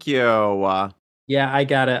 thank you. Yeah, I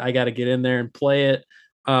gotta get in there and play it.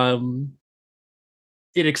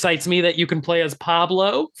 It excites me that you can play as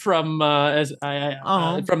Pablo from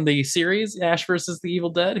from the series Ash versus the Evil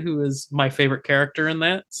Dead, who is my favorite character in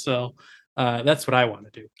that. So that's what I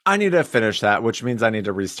want to do. I need to finish that, which means I need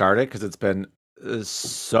to restart it because it's been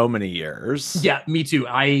so many years. Yeah, me too.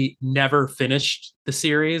 I never finished the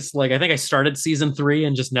series. Like, I think I started season 3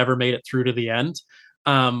 and just never made it through to the end.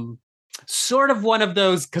 Sort of one of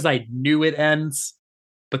those because I knew it ends,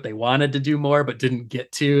 but they wanted to do more, but didn't get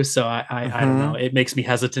to. So I don't know. It makes me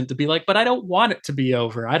hesitant to be like, but I don't want it to be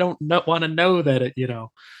over. I don't want to know that it,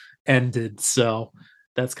 ended. So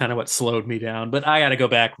that's kind of what slowed me down. But I got to go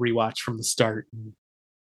back, rewatch from the start, and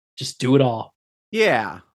just do it all.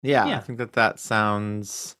 Yeah. I think that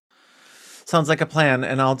sounds like a plan,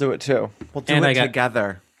 and I'll do it too. We'll do it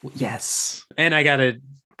together. Yes. And I got to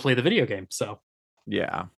play the video game. So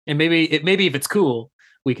yeah. And maybe if it's cool,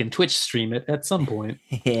 we can Twitch stream it at some point.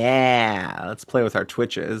 Yeah, let's play with our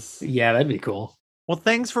Twitches. Yeah, that'd be cool. Well,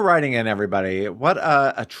 thanks for writing in, everybody. What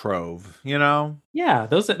a trove, you know? Yeah,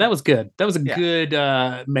 that was good. That was a Yeah.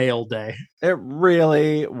 good mail day. It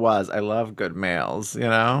really was. I love good mails, you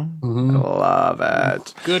know? I Mhm. love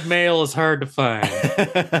it. Good mail is hard to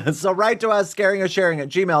find. So write to us, scaringosharing at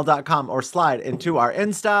gmail.com, or slide into our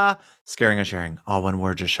Insta, scaring or sharing. All one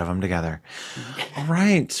word, just shove them together. All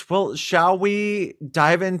right. Well, shall we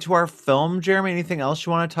dive into our film, Jeremy? Anything else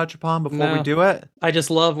you want to touch upon before we No. do it? I just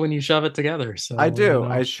love when you shove it together. So I do. you know.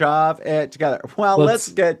 I shove it together. Well, let's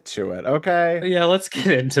get to it, okay? Yeah, let's get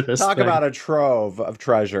into this. Talk thing. about a trove of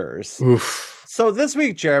treasures. Oof. So this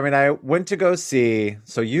week, Jeremy and I went to go see,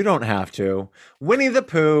 so you don't have to, Winnie the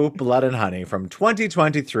Pooh, Blood and Honey from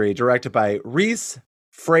 2023, directed by Reese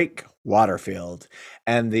Frake Waterfield.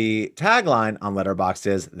 And the tagline on Letterboxd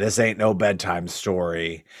is, "This ain't no bedtime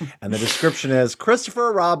story." And the description is,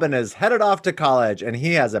 Christopher Robin is headed off to college and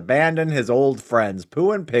he has abandoned his old friends,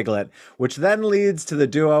 Pooh and Piglet, which then leads to the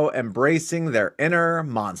duo embracing their inner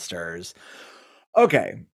monsters.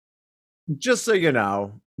 Okay, just so you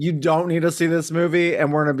know, you don't need to see this movie,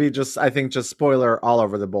 and we're going to be just spoiler all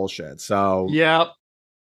over the bullshit. So, Yep.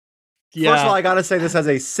 Yeah. First of all, I got to say this has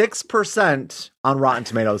a 6% on Rotten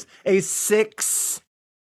Tomatoes. A 6%,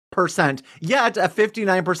 yet a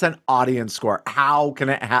 59% audience score. How can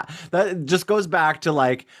it have? That just goes back to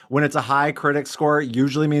like when it's a high critic score,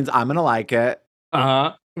 usually means I'm going to like it.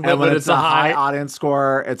 Uh-huh. And when it's a high audience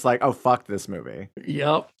score, it's like, oh, fuck this movie.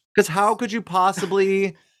 Yep. Because how could you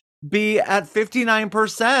possibly be at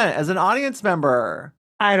 59% as an audience member?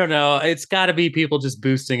 I don't know. It's got to be people just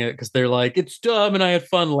boosting it because they're like, it's dumb and I had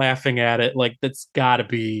fun laughing at it. Like, that's got to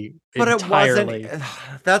be But entirely. it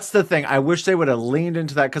wasn't. That's the thing. I wish they would have leaned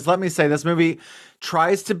into that. Because let me say, this movie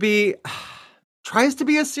tries to be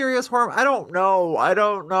a serious horror. I don't know.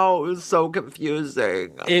 It was so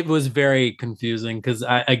confusing. It was very confusing because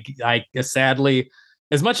I sadly,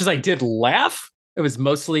 as much as I did laugh, it was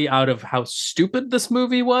mostly out of how stupid this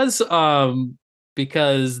movie was.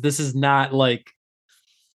 Because this is not like,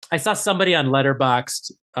 I saw somebody on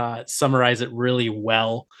Letterboxd summarize it really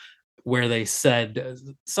well, where they said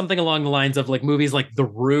something along the lines of like movies like The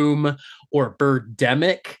Room or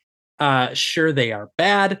Birdemic. Sure, they are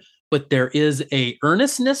bad, but there is a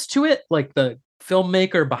earnestness to it. Like the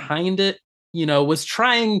filmmaker behind it, was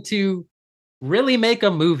trying to really make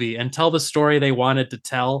a movie and tell the story they wanted to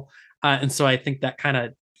tell. And so I think that kind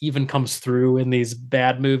of even comes through in these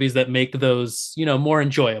bad movies that make those, more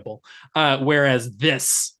enjoyable. Whereas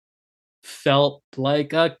this felt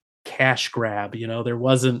like a cash grab.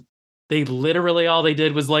 They literally, all they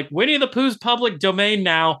did was like, Winnie the Pooh's public domain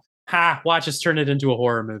now. Watch us turn it into a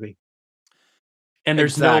horror movie. And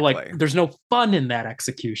there's there's no fun in that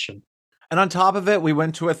execution. And on top of it, we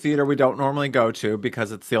went to a theater we don't normally go to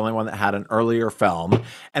because it's the only one that had an earlier film.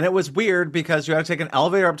 And it was weird because you had to take an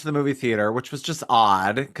elevator up to the movie theater, which was just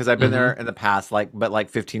odd because I've been there in the past, but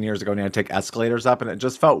 15 years ago, and you had to take escalators up, and it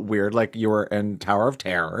just felt weird, like you were in Tower of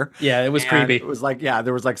Terror. Yeah, it was creepy. It was like,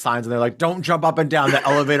 there was like signs, and they're like, don't jump up and down, the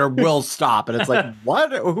elevator will stop. And it's like,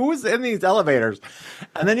 what? Who's in these elevators?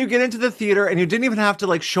 And then you get into the theater, and you didn't even have to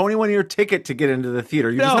like show anyone your ticket to get into the theater.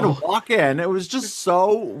 You just had to walk in. It was just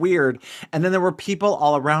so weird. And then there were people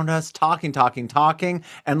all around us talking,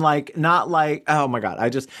 and like, not like, oh my God,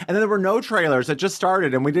 and then there were no trailers. It just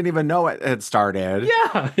started and we didn't even know it had started.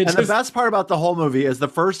 Yeah. The best part about the whole movie is the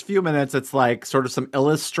first few minutes, it's like sort of some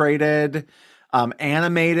illustrated,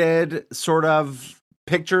 animated sort of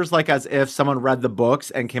pictures, like as if someone read the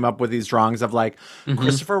books and came up with these drawings of like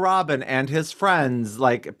Christopher Robin and his friends,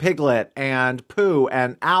 like Piglet and Pooh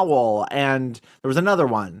and Owl. And there was another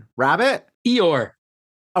one, Rabbit? Eeyore.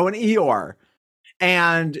 Oh, an Eeyore.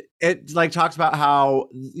 And it like talks about how,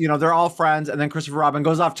 they're all friends. And then Christopher Robin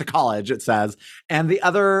goes off to college, it says. And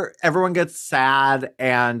everyone gets sad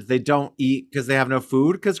and they don't eat because they have no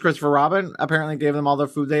food because Christopher Robin apparently gave them all the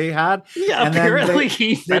food they had. Yeah, and apparently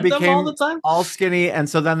he fed them all the time. All skinny. And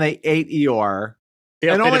so then they ate Eeyore.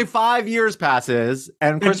 Yep, and only 5 years passes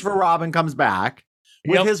and Christopher Robin comes back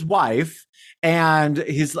with his wife. And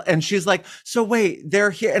she's like, so wait,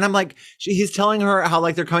 they're here. And I'm like, he's telling her how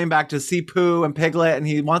like they're coming back to see Pooh and Piglet, and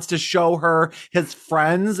he wants to show her his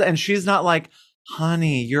friends. And she's not like,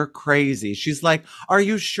 honey, you're crazy. She's like, are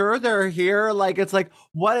you sure they're here? Like, it's like,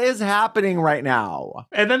 what is happening right now?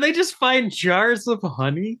 And then they just find jars of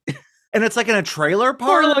honey. And it's like in a trailer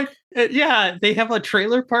park. Yeah, they have a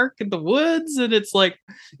trailer park in the woods, and it's like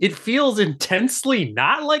it feels intensely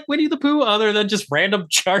not like Winnie the Pooh, other than just random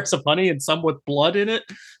jars of honey and some with blood in it.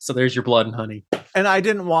 So there's your blood and honey. And I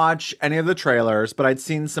didn't watch any of the trailers, but I'd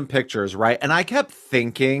seen some pictures, right? And I kept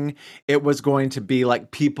thinking it was going to be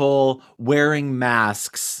like people wearing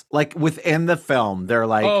masks, like within the film. They're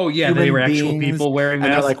like, Oh yeah, they human were actual beings, people wearing and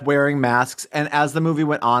they're masks. like wearing masks. And as the movie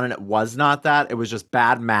went on, and it was not that, it was just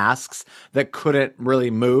bad masks that couldn't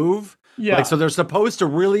really move. Yeah. Like, so they're supposed to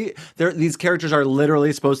really, these characters are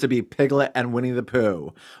literally supposed to be Piglet and Winnie the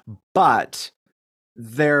Pooh, but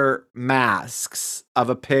they're masks of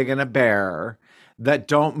a pig and a bear that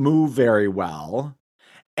don't move very well.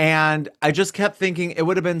 And I just kept thinking it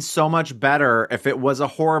would have been so much better if it was a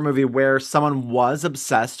horror movie where someone was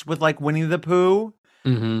obsessed with like Winnie the Pooh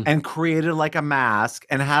Mhm. and created like a mask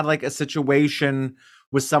and had like a situation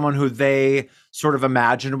with someone who they sort of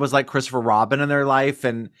imagined was like Christopher Robin in their life.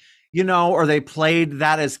 And, you know, or they played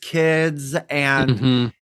that as kids and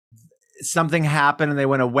Mhm. something happened and they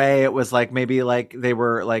went away. It was like maybe like they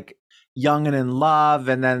were like young and in love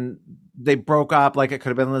and then they broke up. Like it could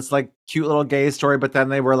have been this like cute little gay story, but then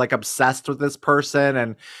they were like obsessed with this person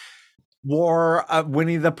and wore a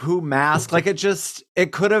Winnie the Pooh mask. Like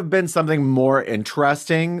it could have been something more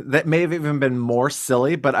interesting that may have even been more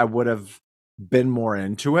silly, but I would have been more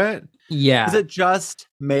into it. Yeah. Because it just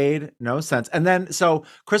made no sense. And then, so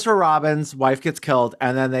Christopher Robin's wife gets killed,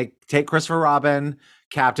 and then they take Christopher Robin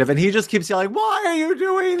captive, and he just keeps yelling, "Why are you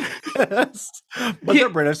doing this?" But they're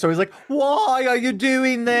British, so he's like, "Why are you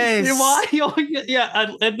doing this?" Why? Oh, yeah,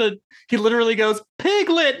 and he literally goes,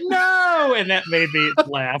 "Piglet, no!" And that made me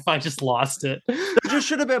laugh. I just lost it. There just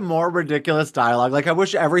should have been more ridiculous dialogue. Like, I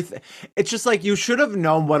wish everything. It's just like you should have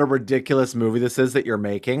known what a ridiculous movie this is that you're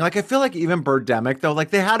making. Like, I feel like even Birdemic, though, like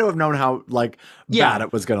they had to have known how like Yeah. bad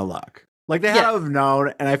it was gonna look. Like they had Yeah. to have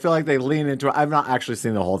known, and I feel like they lean into it. I've not actually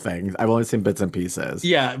seen the whole thing. I've only seen bits and pieces.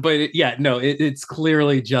 Yeah, but it's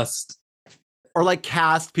clearly just Or like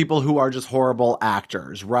cast people who are just horrible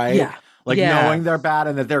actors, right? yeah, Like yeah. knowing they're bad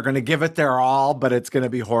and that they're going to give it their all, but it's going to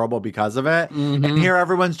be horrible because of it. Mhm. And here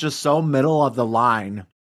everyone's just so middle of the line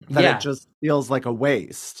that Yeah. it just feels like a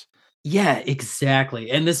waste. Yeah, exactly.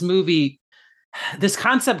 And this movie, this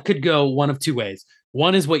concept could go one of two ways.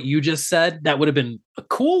 One is what you just said. That would have been a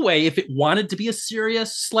cool way if it wanted to be a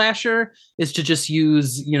serious slasher, is to just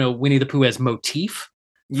use, Winnie the Pooh as motif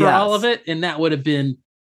for all of it. And that would have been,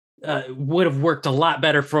 would have worked a lot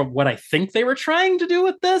better for what I think they were trying to do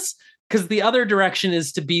with this. Because the other direction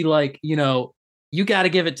is to be like, you got to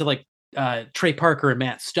give it to like Trey Parker and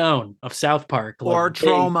Matt Stone of South Park. Like, Or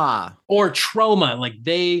Trauma. Or Trauma. Like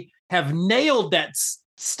they have nailed that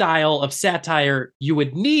style of satire you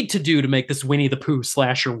would need to do to make this Winnie the Pooh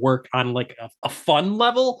slasher work on like a fun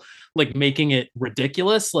level, like making it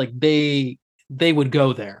ridiculous. Like they would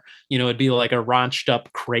go there. It'd be like a raunched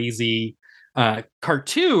up, crazy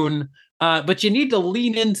cartoon. But you need to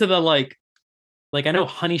lean into the like I know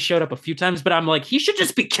honey showed up a few times, but I'm like, he should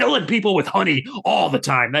just be killing people with honey all the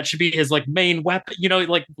time. That should be his like main weapon,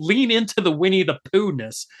 like lean into the Winnie the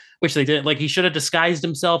Pooh-ness, which they did. Like he should have disguised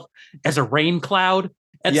himself as a rain cloud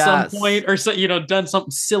at some point, or so, done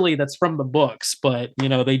something silly that's from the books. But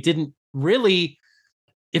they didn't really.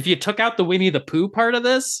 If you took out the Winnie the Pooh part of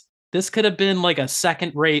this could have been like a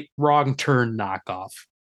second-rate Wrong Turn knockoff.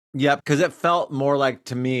 Yep, because it felt more like,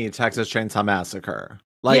 to me, Texas Chainsaw Massacre.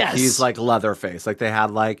 Like Yes. He's like Leatherface. Like they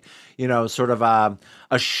had like, sort of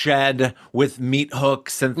a shed with meat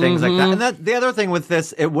hooks and things like that. Mhm. And that the other thing with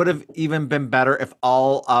this, it would have even been better if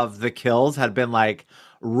all of the kills had been like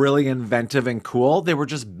really inventive and cool. They were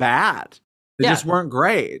just bad. They Yeah. just weren't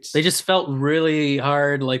great. They just felt really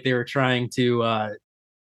hard, like they were trying to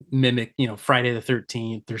mimic, Friday the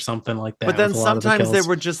 13th or something like that. But then with a lot of the sometimes they kills.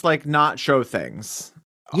 would just like not show things.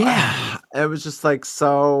 Yeah. It was just like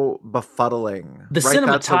so befuddling. The Right?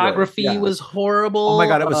 That's the word. cinematography Yeah. was horrible. Oh my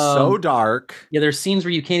God, it was so dark. Yeah, there's scenes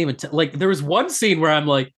where you can't even like. There was one scene where I'm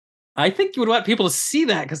like, I think you would want people to see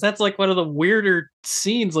that because that's like one of the weirder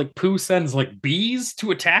scenes. Like Pooh sends like bees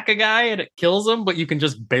to attack a guy and it kills him, but you can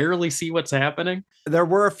just barely see what's happening. There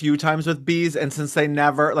were a few times with bees, and since they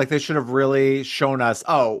never, like, they should have really shown us,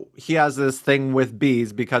 oh, he has this thing with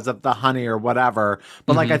bees because of the honey or whatever.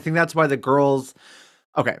 But like, Mhm. I think that's why the girls.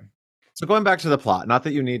 Okay, so going back to the plot, not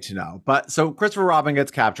that you need to know, but so Christopher Robin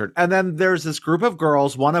gets captured, and then there's this group of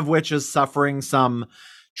girls, one of which is suffering some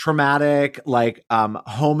traumatic, like,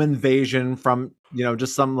 home invasion from,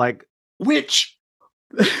 just some like. Which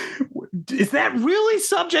is that really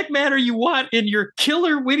subject matter you want in your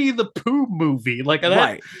Killer Winnie the Pooh movie? Like that,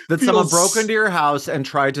 Right. That someone feels- broke into your house and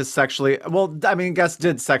tried to sexually, well, I mean, Gus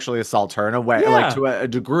did sexually assault her in a way, Yeah. like to a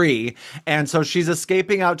degree. And so she's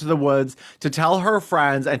escaping out to the woods to tell her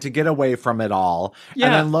friends and to get away from it all. Yeah.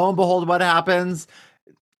 And then lo and behold, what happens?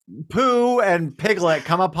 Pooh and Piglet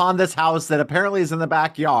come upon this house that apparently is in the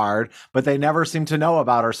backyard, but they never seem to know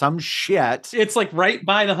about or some shit. It's like right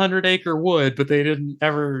by the 100-acre wood, but they didn't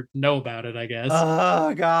ever know about it, I guess.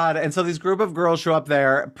 Oh God. And so these group of girls show up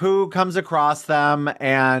there. Pooh comes across them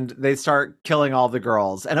and they start killing all the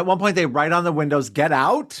girls. And at one point they write on the windows, "Get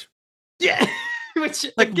out." Yeah. Which,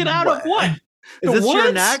 Like, get out of what? Is The this your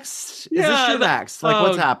woods? next? Is Yeah, this your the- next? Like,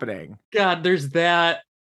 what's oh, happening? God, there's that.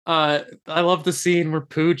 I love the scene where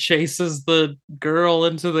Pooh chases the girl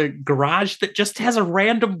into the garage that just has a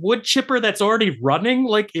random wood chipper that's already running,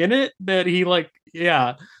 like in it. That he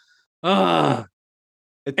yeah.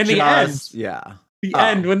 It in the just- yeah. The Oh.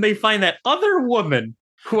 end when they find that other woman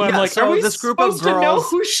who I'm Yeah, like, so are we this group of supposed to know girls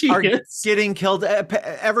who she are is? getting killed.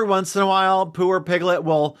 Every once in a while, Pooh or Piglet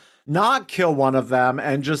will not kill one of them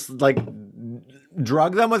and just like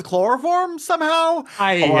drug them with chloroform somehow,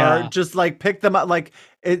 or just like pick them up. Like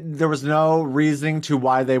there was no reasoning to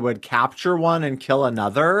why they would capture one and kill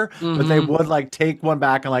another, but they would like take one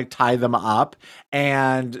back and like tie them up.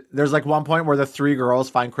 And there's like one point where the three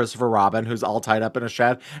girls find Christopher Robin, who's all tied up in a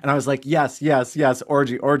shed. And I was like, yes, yes, yes,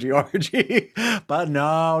 orgy, orgy, orgy. But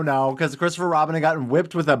no, because Christopher Robin had gotten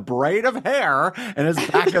whipped with a braid of hair and his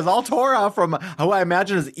back is all tore out from who I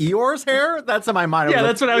imagine is Eeyore's hair. That's in my mind. Yeah,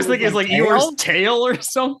 that's what I was thinking. It's like Eeyore's tail or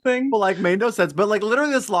something. Well, like made no sense, but like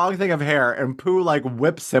literally this long thing of hair, and Pooh like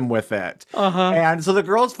whips him with it. And so the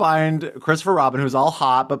girls find Christopher Robin, who's all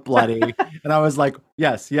hot but bloody, and I was like,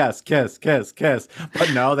 yes, yes, kiss, kiss, kiss.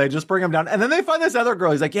 But no, they just bring him down, and then they find this other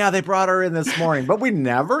girl. He's like, yeah, they brought her in this morning, but we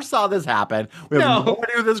never saw this happen. We have no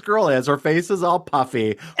idea who this girl is. Her face is all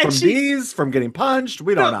puffy from bees, from getting punched.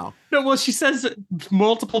 We don't know. No, well, she says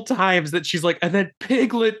multiple times that she's like, and then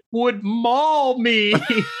Piglet would maul me.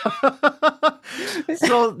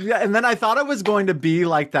 So yeah, and then I thought it was going to be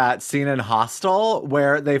like that scene in Hostel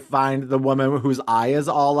where they find the woman whose eye is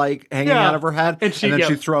all like hanging out of her head, and then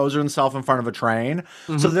she throws herself in front of a train.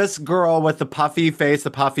 So this girl with the puffy face,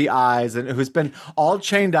 the puffy eyes, and who's been all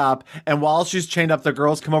chained up, and while she's chained up, the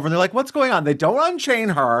girls come over and they're like, "What's going on?" They don't unchain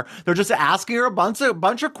her; they're just asking her a bunch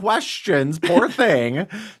of questions. Poor thing,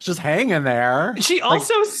 just hanging there. She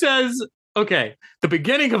also says, okay, the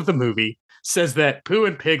beginning of the movie says that Pooh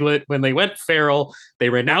and Piglet, when they went feral, they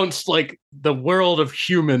renounced like the world of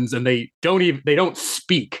humans and they don't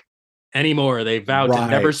speak anymore. They vowed to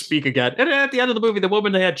never speak again. And at the end of the movie, the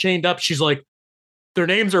woman they had chained up, she's like, their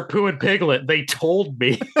names are Pooh and Piglet. They told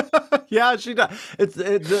me. Yeah, she does.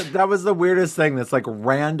 That was the weirdest thing. This like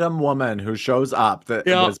random woman who shows up that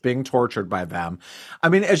was being tortured by them. I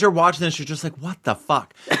mean, as you're watching this, you're just like, what the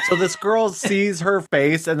fuck? So this girl sees her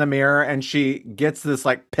face in the mirror and she gets this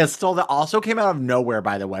like pistol that also came out of nowhere,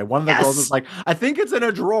 by the way. One of the girls is like, I think it's in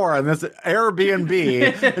a drawer in this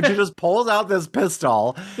Airbnb. And she just pulls out this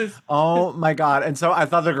pistol. Oh my God. And so I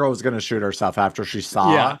thought the girl was going to shoot herself after she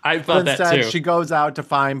saw. Yeah, I thought that instead, too. She goes out to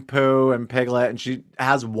find Pooh and Piglet and she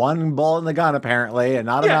has one bullet in the gun apparently and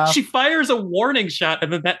not enough. She fires a warning shot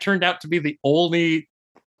and then that turned out to be the only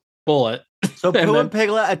bullet. So Pooh and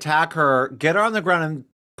Piglet attack her, get her on the ground and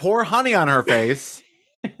pour honey on her face.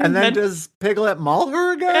 And then does Piglet maul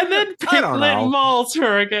her again? And then Piglet mauls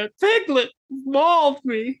her again. Piglet mauled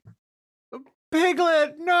me.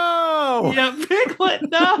 Piglet, no! Yeah, Piglet,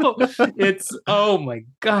 no! It's, oh my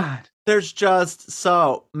God. There's just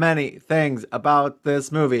so many things about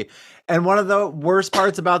this movie. And one of the worst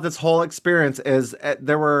parts about this whole experience is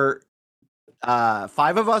there were 5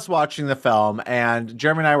 of us watching the film, and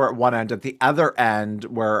Jeremy and I were at one end. At the other end,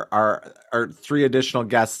 where our 3 additional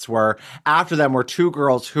guests were, after them were 2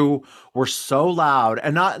 girls who were so loud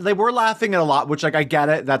and they were laughing at a lot, which like I get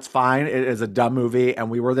it, that's fine. It is a dumb movie,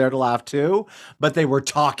 and we were there to laugh too. But they were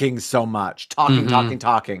talking so much,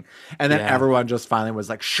 talking, and then everyone just finally was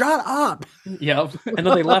like, "Shut up!" Yep, and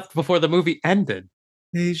then they left before the movie ended.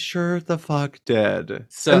 They sure the fuck did.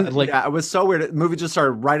 So and, yeah, it was so weird. The movie just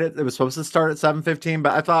started it was supposed to start at 7:15,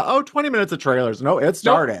 but I thought, 20 minutes of trailers. No, it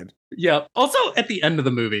started. Yeah. Also at the end of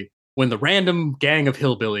the movie, when the random gang of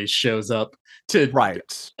hillbillies shows up to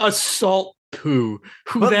assault Pooh,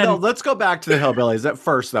 No, let's go back to the hillbillies at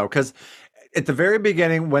first though, because at the very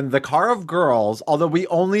beginning when the car of girls, although we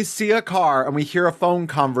only see a car and we hear a phone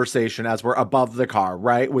conversation as we're above the car,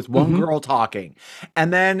 right? With one Mhm. girl talking.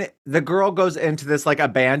 And then the girl goes into this like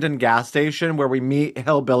abandoned gas station where we meet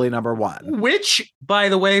hillbilly number one. Which, by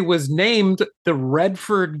the way, was named the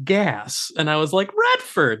Redford Gas. And I was like,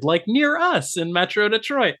 Redford, like near us in Metro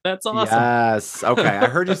Detroit. That's awesome. Yes. Okay. I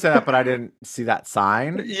heard you say that, but I didn't see that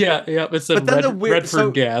sign. Yeah, yeah. It said But then Redford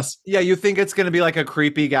so Gas. yeah, you think it's going to be like a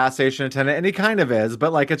creepy gas station attendant, and he kind of is,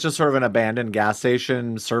 but like it's just sort of an abandoned gas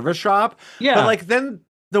station service shop. Yeah. But like then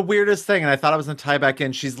the weirdest thing, and I thought I was going to tie back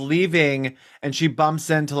in, she's leaving and she bumps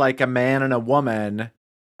into like a man and a woman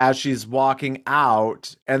as she's walking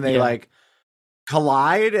out, and they Yeah. like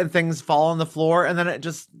collide and things fall on the floor, and then it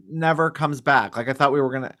just never comes back. Like I thought we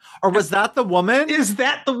were gonna, or was that the woman? Is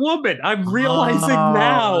that the woman? I'm realizing Oh,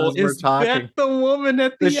 now. as we're Is talking. that the woman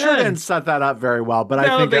at the They shouldn't end? set that up very well, but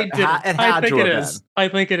No, I think they it, didn't. it I had think to it have is. been. I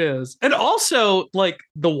think it is. And also, like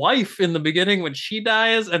the wife in the beginning when she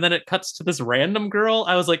dies, and then it cuts to this random girl.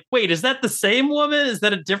 I was like, wait, is that the same woman? Is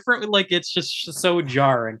that a different? Like, it's just so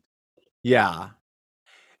jarring. Yeah.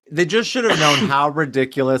 They just should have known how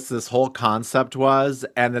ridiculous this whole concept was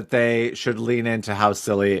and that they should lean into how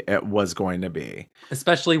silly it was going to be.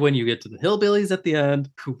 Especially when you get to the hillbillies at the end,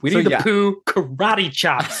 who Winnie So, the yeah. Pooh karate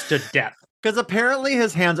chops to death. Because apparently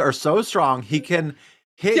his hands are so strong, he can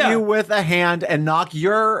hit Yeah. you with a hand and knock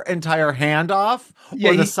your entire hand off Yeah,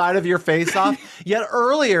 or the he- side of your face off. Yet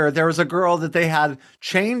earlier, there was a girl that they had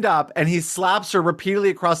chained up and he slaps her repeatedly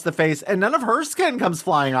across the face and none of her skin comes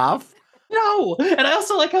flying off. No, and I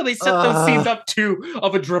also like how they set those scenes up too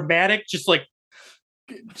of a dramatic, just like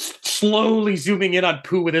slowly zooming in on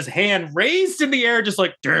Pooh with his hand raised in the air, just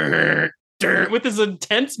like with this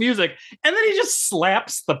intense music, and then he just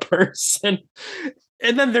slaps the person,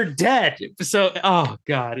 and then they're dead. So, oh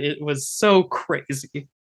god, it was so crazy.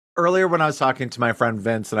 Earlier, when I was talking to my friend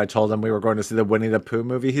Vince and I told him we were going to see the Winnie the Pooh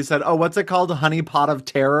movie, he said, "Oh, what's it called? Honey Pot of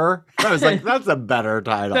Terror?" I was like, "That's a better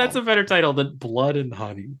title." That's a better title than Blood and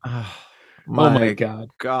Honey. Oh my God.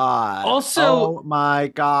 God. Also- oh my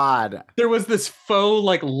God. There was this faux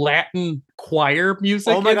like Latin choir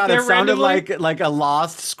music. Oh my in God. there It sounded randomly. like a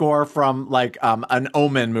lost score from like an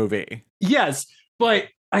Omen movie. Yes, but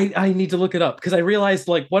I need to look it up because I realized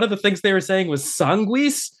like one of the things they were saying was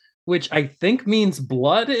sanguis, which I think means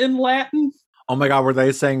blood in Latin. Oh my God. Were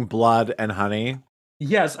they saying blood and honey?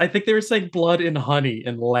 Yes, I think they were saying blood and honey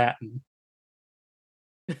in Latin.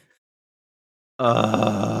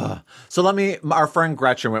 So our friend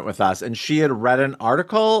Gretchen went with us and she had read an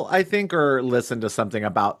article, I think, or listened to something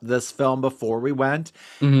about this film before we went.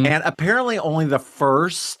 Mhm. And apparently only the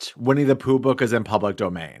first Winnie the Pooh book is in public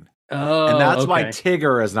domain. Oh, And that's why okay.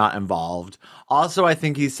 Tigger is not involved. Also, I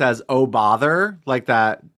think he says, "Oh, bother," like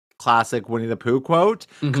that classic Winnie the Pooh quote,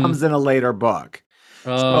 Mhm. comes in a later book.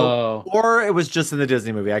 Oh, Or it was just in the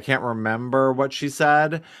Disney movie. I can't remember what she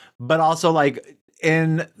said. But also, like,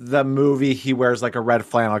 in the movie, he wears like a red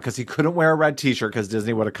flannel because he couldn't wear a red t-shirt because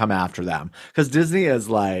Disney would have come after them. Because Disney is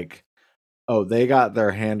like, oh, they got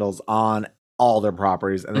their handles on all their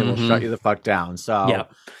properties and they will Mhm. shut you the fuck down. So, yeah,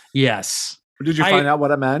 yes. did you I- find out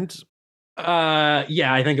what it meant?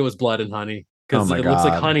 Yeah, I think it was blood and honey because Oh my it looks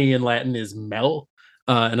like God. honey in Latin is mel.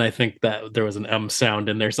 And I think that there was an M sound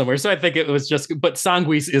in there somewhere. So I think it was just, but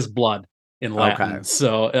sanguis is blood in Latin. Okay.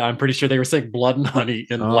 So I'm pretty sure they were saying blood and honey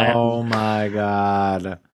in Latin. Oh my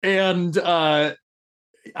God. And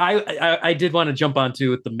I did want to jump onto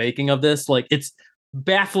with the making of this. Like, it's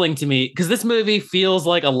baffling to me because this movie feels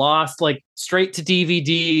like a lost, like straight to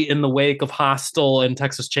DVD in the wake of Hostel and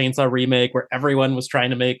Texas Chainsaw Remake, where everyone was trying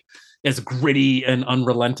to make as gritty and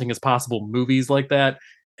unrelenting as possible movies like that.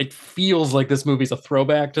 It feels like this movie's a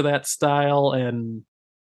throwback to that style and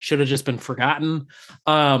should have just been forgotten.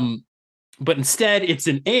 But instead, it's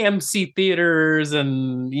in AMC theaters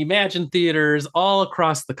and Imagine theaters all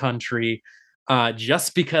across the country,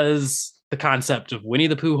 just because the concept of Winnie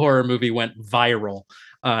the Pooh horror movie went viral.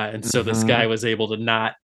 And so this Mhm. guy was able to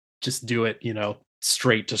not just do it,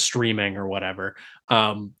 straight to streaming or whatever.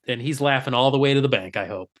 And he's laughing all the way to the bank, I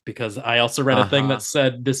hope, because I also read a thing Uh-huh. that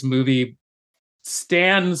said this movie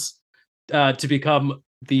stands to become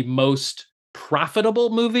the most profitable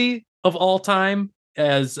movie of all time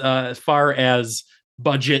as far as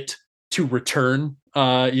budget to return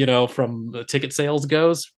from the ticket sales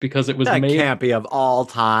goes, because it was That made. can't be of all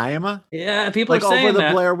time. Yeah, people Like are saying over the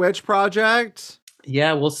that. Blair Witch Project.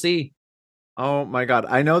 Yeah, we'll see. Oh my God.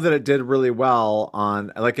 I know that it did really well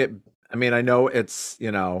on like it. I mean, I know it's,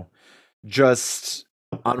 just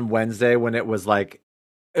on Wednesday when it was like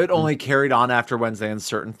it only carried on after Wednesday in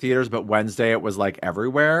certain theaters, but Wednesday it was like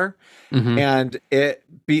everywhere. Mhm. And it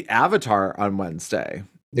beat Avatar on Wednesday.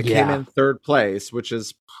 It came Yeah. in third place, which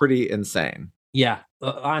is pretty insane. Yeah,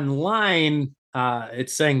 online,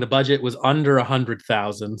 it's saying the budget was under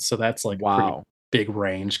 100,000, so that's like a pretty Wow. big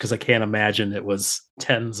range because I can't imagine it was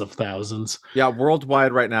tens of thousands. Yeah,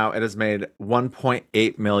 worldwide right now it has made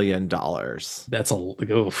 $1.8 million, That's a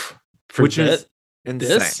oof. For which is this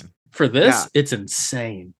insane. for this, Yeah. it's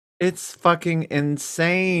insane. It's fucking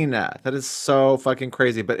insane. That is so fucking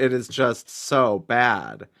crazy, but it is just so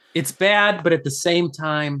bad. It's bad, but at the same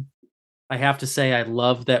time, I have to say I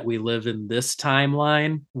love that we live in this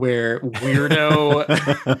timeline where weirdo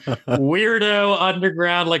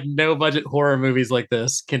underground, like no budget horror movies like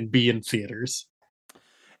this can be in theaters.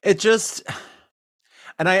 It just,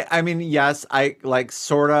 and I mean, yes, I like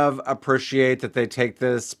sort of appreciate that they take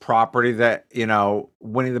this property that, you know,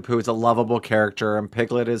 Winnie the Pooh is a lovable character and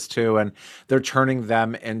Piglet is too, and they're turning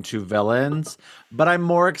them into villains. But I'm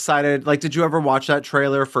more excited. Like, did you ever watch that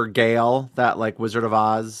trailer for Gale, that like Wizard of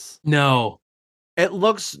Oz? No. It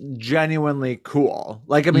looks genuinely cool.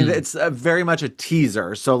 Like, I mean, it's very much a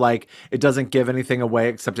teaser. So, like, it doesn't give anything away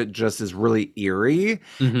except it just is really eerie.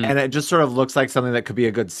 Mhm. And it just sort of looks like something that could be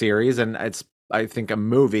a good series. And it's, I think, a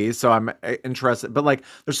movie. So I'm interested. But, like,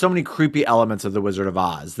 there's so many creepy elements of The Wizard of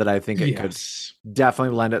Oz that I think it could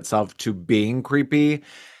definitely lend itself to being creepy.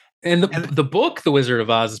 And the book, The Wizard of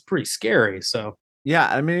Oz, is pretty scary. So,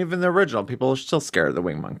 yeah, I mean, even the original, people are still scared of the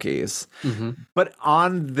winged monkeys. mhm. But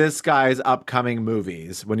on this guy's upcoming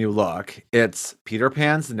movies, when you look, it's Peter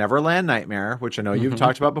Pan's Neverland Nightmare, which I know you've Mhm.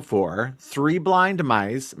 talked about before, Three Blind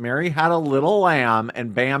Mice, Mary Had a Little Lamb,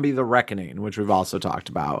 and Bambi the Reckoning, which we've also talked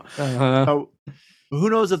about. So who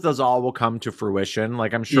knows if those all will come to fruition?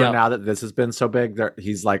 Like, I'm sure Yeah. now that this has been so big,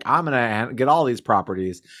 he's like, I'm going to get all these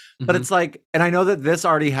properties. But Mhm. it's like, and I know that this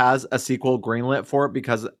already has a sequel greenlit for it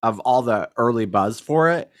because of all the early buzz for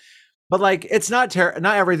it. But like, it's not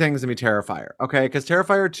everything's gonna be Terrifier, okay? Because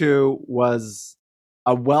Terrifier 2 was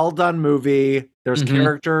a well done movie. There's Mhm.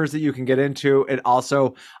 characters that you can get into. It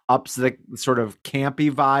also ups the sort of campy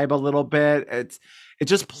vibe a little bit. It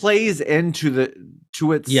just plays into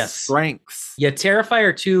its Yes. strengths. Yeah,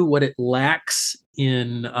 Terrifier 2, what it lacks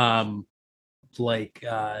in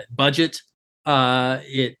budget,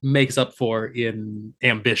 it makes up for in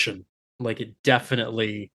ambition. Like, it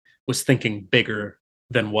definitely was thinking bigger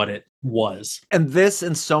than what it was. And this,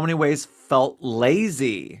 in so many ways, felt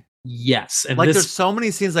lazy. Yes, and Like, this there's so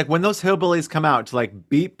many scenes, like when those hillbillies come out to like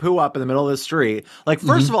beat Pooh up in the middle of the street. Like,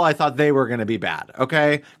 first of all, I thought they were going to be bad,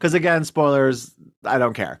 okay? Because again, spoilers, I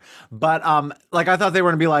don't care. But like, I thought they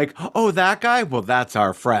were going to be like, oh, that guy, well, that's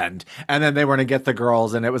our friend, and then they were going to get the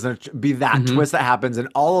girls, and it was going to be that twist that happens in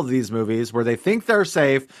all of these movies where they think they're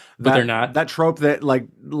safe, But they're not. That trope that like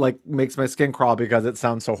makes my skin crawl because it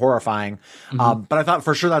sounds so horrifying. But I thought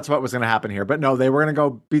for sure that's what was going to happen here. But no, they were going to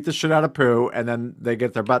go beat the shit out of Pooh, and then they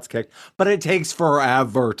get their butts kicked. But it takes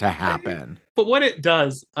forever to happen. But what it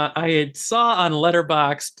does, I saw on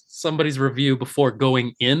Letterboxd somebody's review before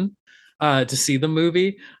going in to see the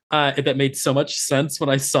movie. That made so much sense when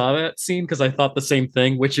I saw that scene because I thought the same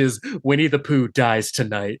thing, which is Winnie the Pooh dies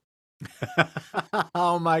tonight.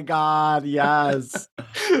 Oh my God, yes.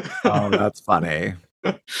 Oh, that's funny.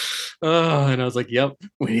 Oh, and I was like, yep,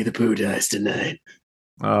 Winnie the Pooh dies tonight.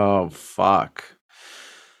 Oh, fuck.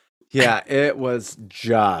 Yeah, it was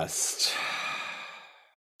just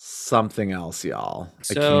something else, y'all.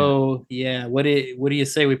 So, yeah, what do you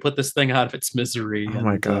say we put this thing out of its misery? Oh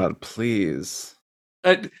my God, please.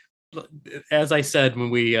 As I said when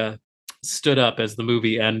we stood up as the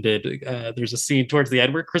movie ended, there's a scene towards the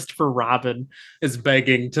end where Christopher Robin is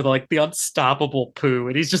begging to the unstoppable Pooh,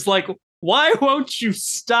 and he's just like, why won't you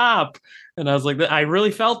stop? And I was like, I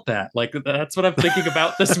really felt that. Like, that's what I'm thinking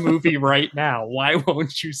about this movie right now. Why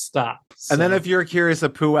won't you stop? And then if you're curious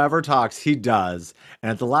if Pooh ever talks, he does.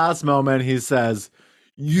 And at the last moment, he says,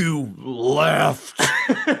 you left.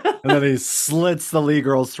 And then he slits the Lee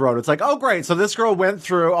girl's throat. It's like, oh, great. So this girl went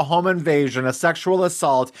through a home invasion, a sexual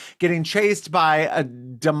assault, getting chased by a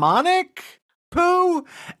demonic Pooh,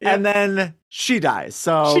 and then she dies.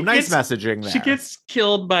 So nice messaging there. She gets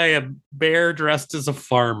killed by a bear dressed as a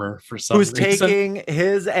farmer for some who's reason. taking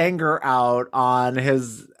his anger out on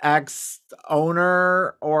his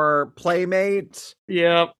ex-owner or playmate.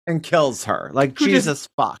 Yep. And kills her. Like, Jesus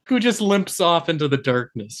fuck. Who just limps off into the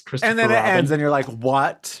darkness, Christopher And then it Robin. ends and you're like,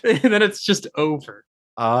 what? And then it's just over.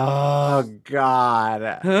 Oh,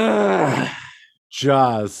 God.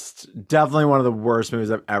 Just definitely one of the worst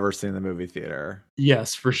movies I've ever seen in the movie theater.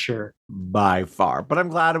 Yes, for sure. By far. But I'm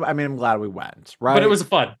glad we went, right? But it was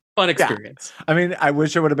fun. fun experience. I mean, I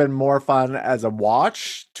wish it would have been more fun as a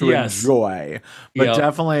watch to Yes. enjoy, but Yep.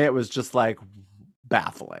 definitely it was just like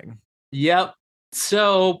baffling. Yep.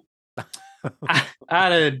 So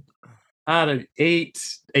out of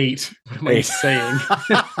 8, what am I 8. saying?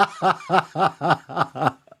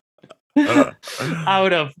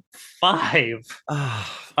 Out of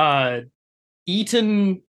 5,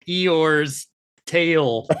 Eaton Eeyore's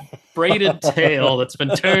tail, braided tail that's been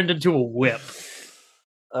turned into a whip.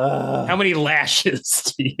 How many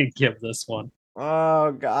lashes do you give this one?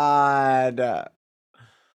 Oh God.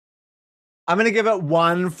 I'm gonna give it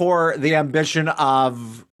 1 for the ambition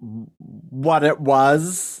of what it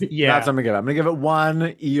was. Yeah. That's what I'm gonna give it. I'm gonna give it 1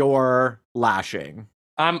 Eeyore lashing.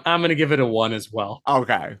 I'm gonna give it a 1 as well.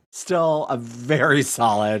 Okay. Still a very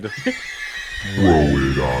solid. Throw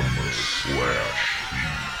it on the slash.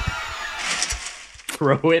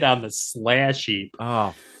 Throw it on the slash heap.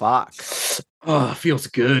 Oh fuck. Oh, it feels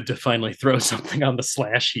good to finally throw something on the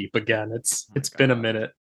slash heap again. It's been a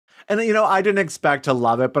minute. And you know, I didn't expect to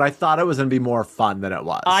love it, but I thought it was gonna be more fun than it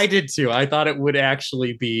was. I did too. I thought it would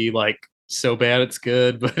actually be like so bad it's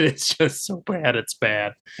good, but it's just so bad it's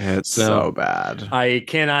bad. It's So, so bad. I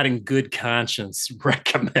cannot in good conscience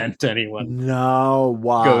recommend anyone No,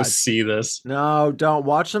 why? go see this. No, don't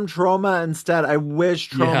watch some Trauma instead. I wish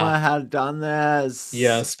Trauma Yeah. had done this.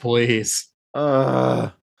 Yes, please.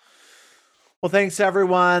 Well, thanks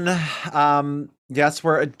everyone. Yes,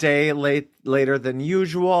 we're a day later than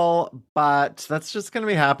usual, but that's just going to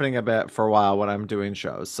be happening a bit for a while when I'm doing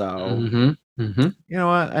shows. So, Mm-hmm. Mm-hmm. you know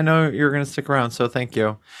what? I know you're going to stick around, so thank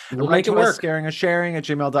you. We'll Write make it to us, work.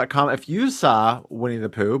 scaringandSharing@gmail.com. If you saw Winnie the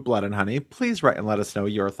Pooh, Blood and Honey, please write and let us know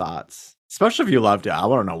your thoughts. Especially if you loved it. I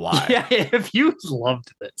want to know why. Yeah, if you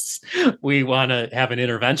loved this, we want to have an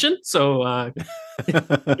intervention. So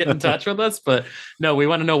get in touch with us. But no, we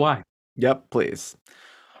want to know why. Yep, please.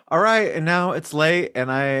 All right, and now it's late,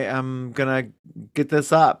 and I am gonna get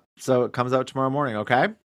this up so it comes out tomorrow morning. Okay,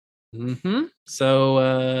 Mm-hmm.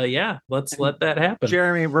 So yeah, let's let that happen.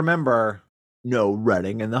 Jeremy, remember, no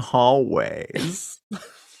running in the hallways.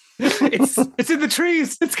 it's in the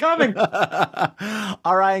trees. It's coming.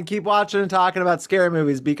 All right, and keep watching and talking about scary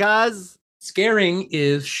movies because Scaring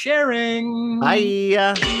is sharing.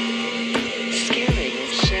 bye. Scaring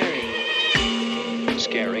is sharing.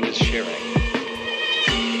 Scaring is sharing.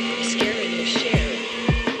 Scaring is sharing.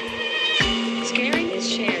 Scaring is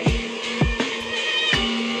sharing.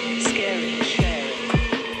 Scaring is sharing.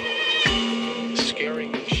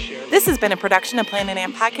 Scaring is sharing. This has been a production of Planet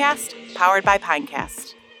Ant Podcast, powered by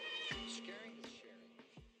Pinecast.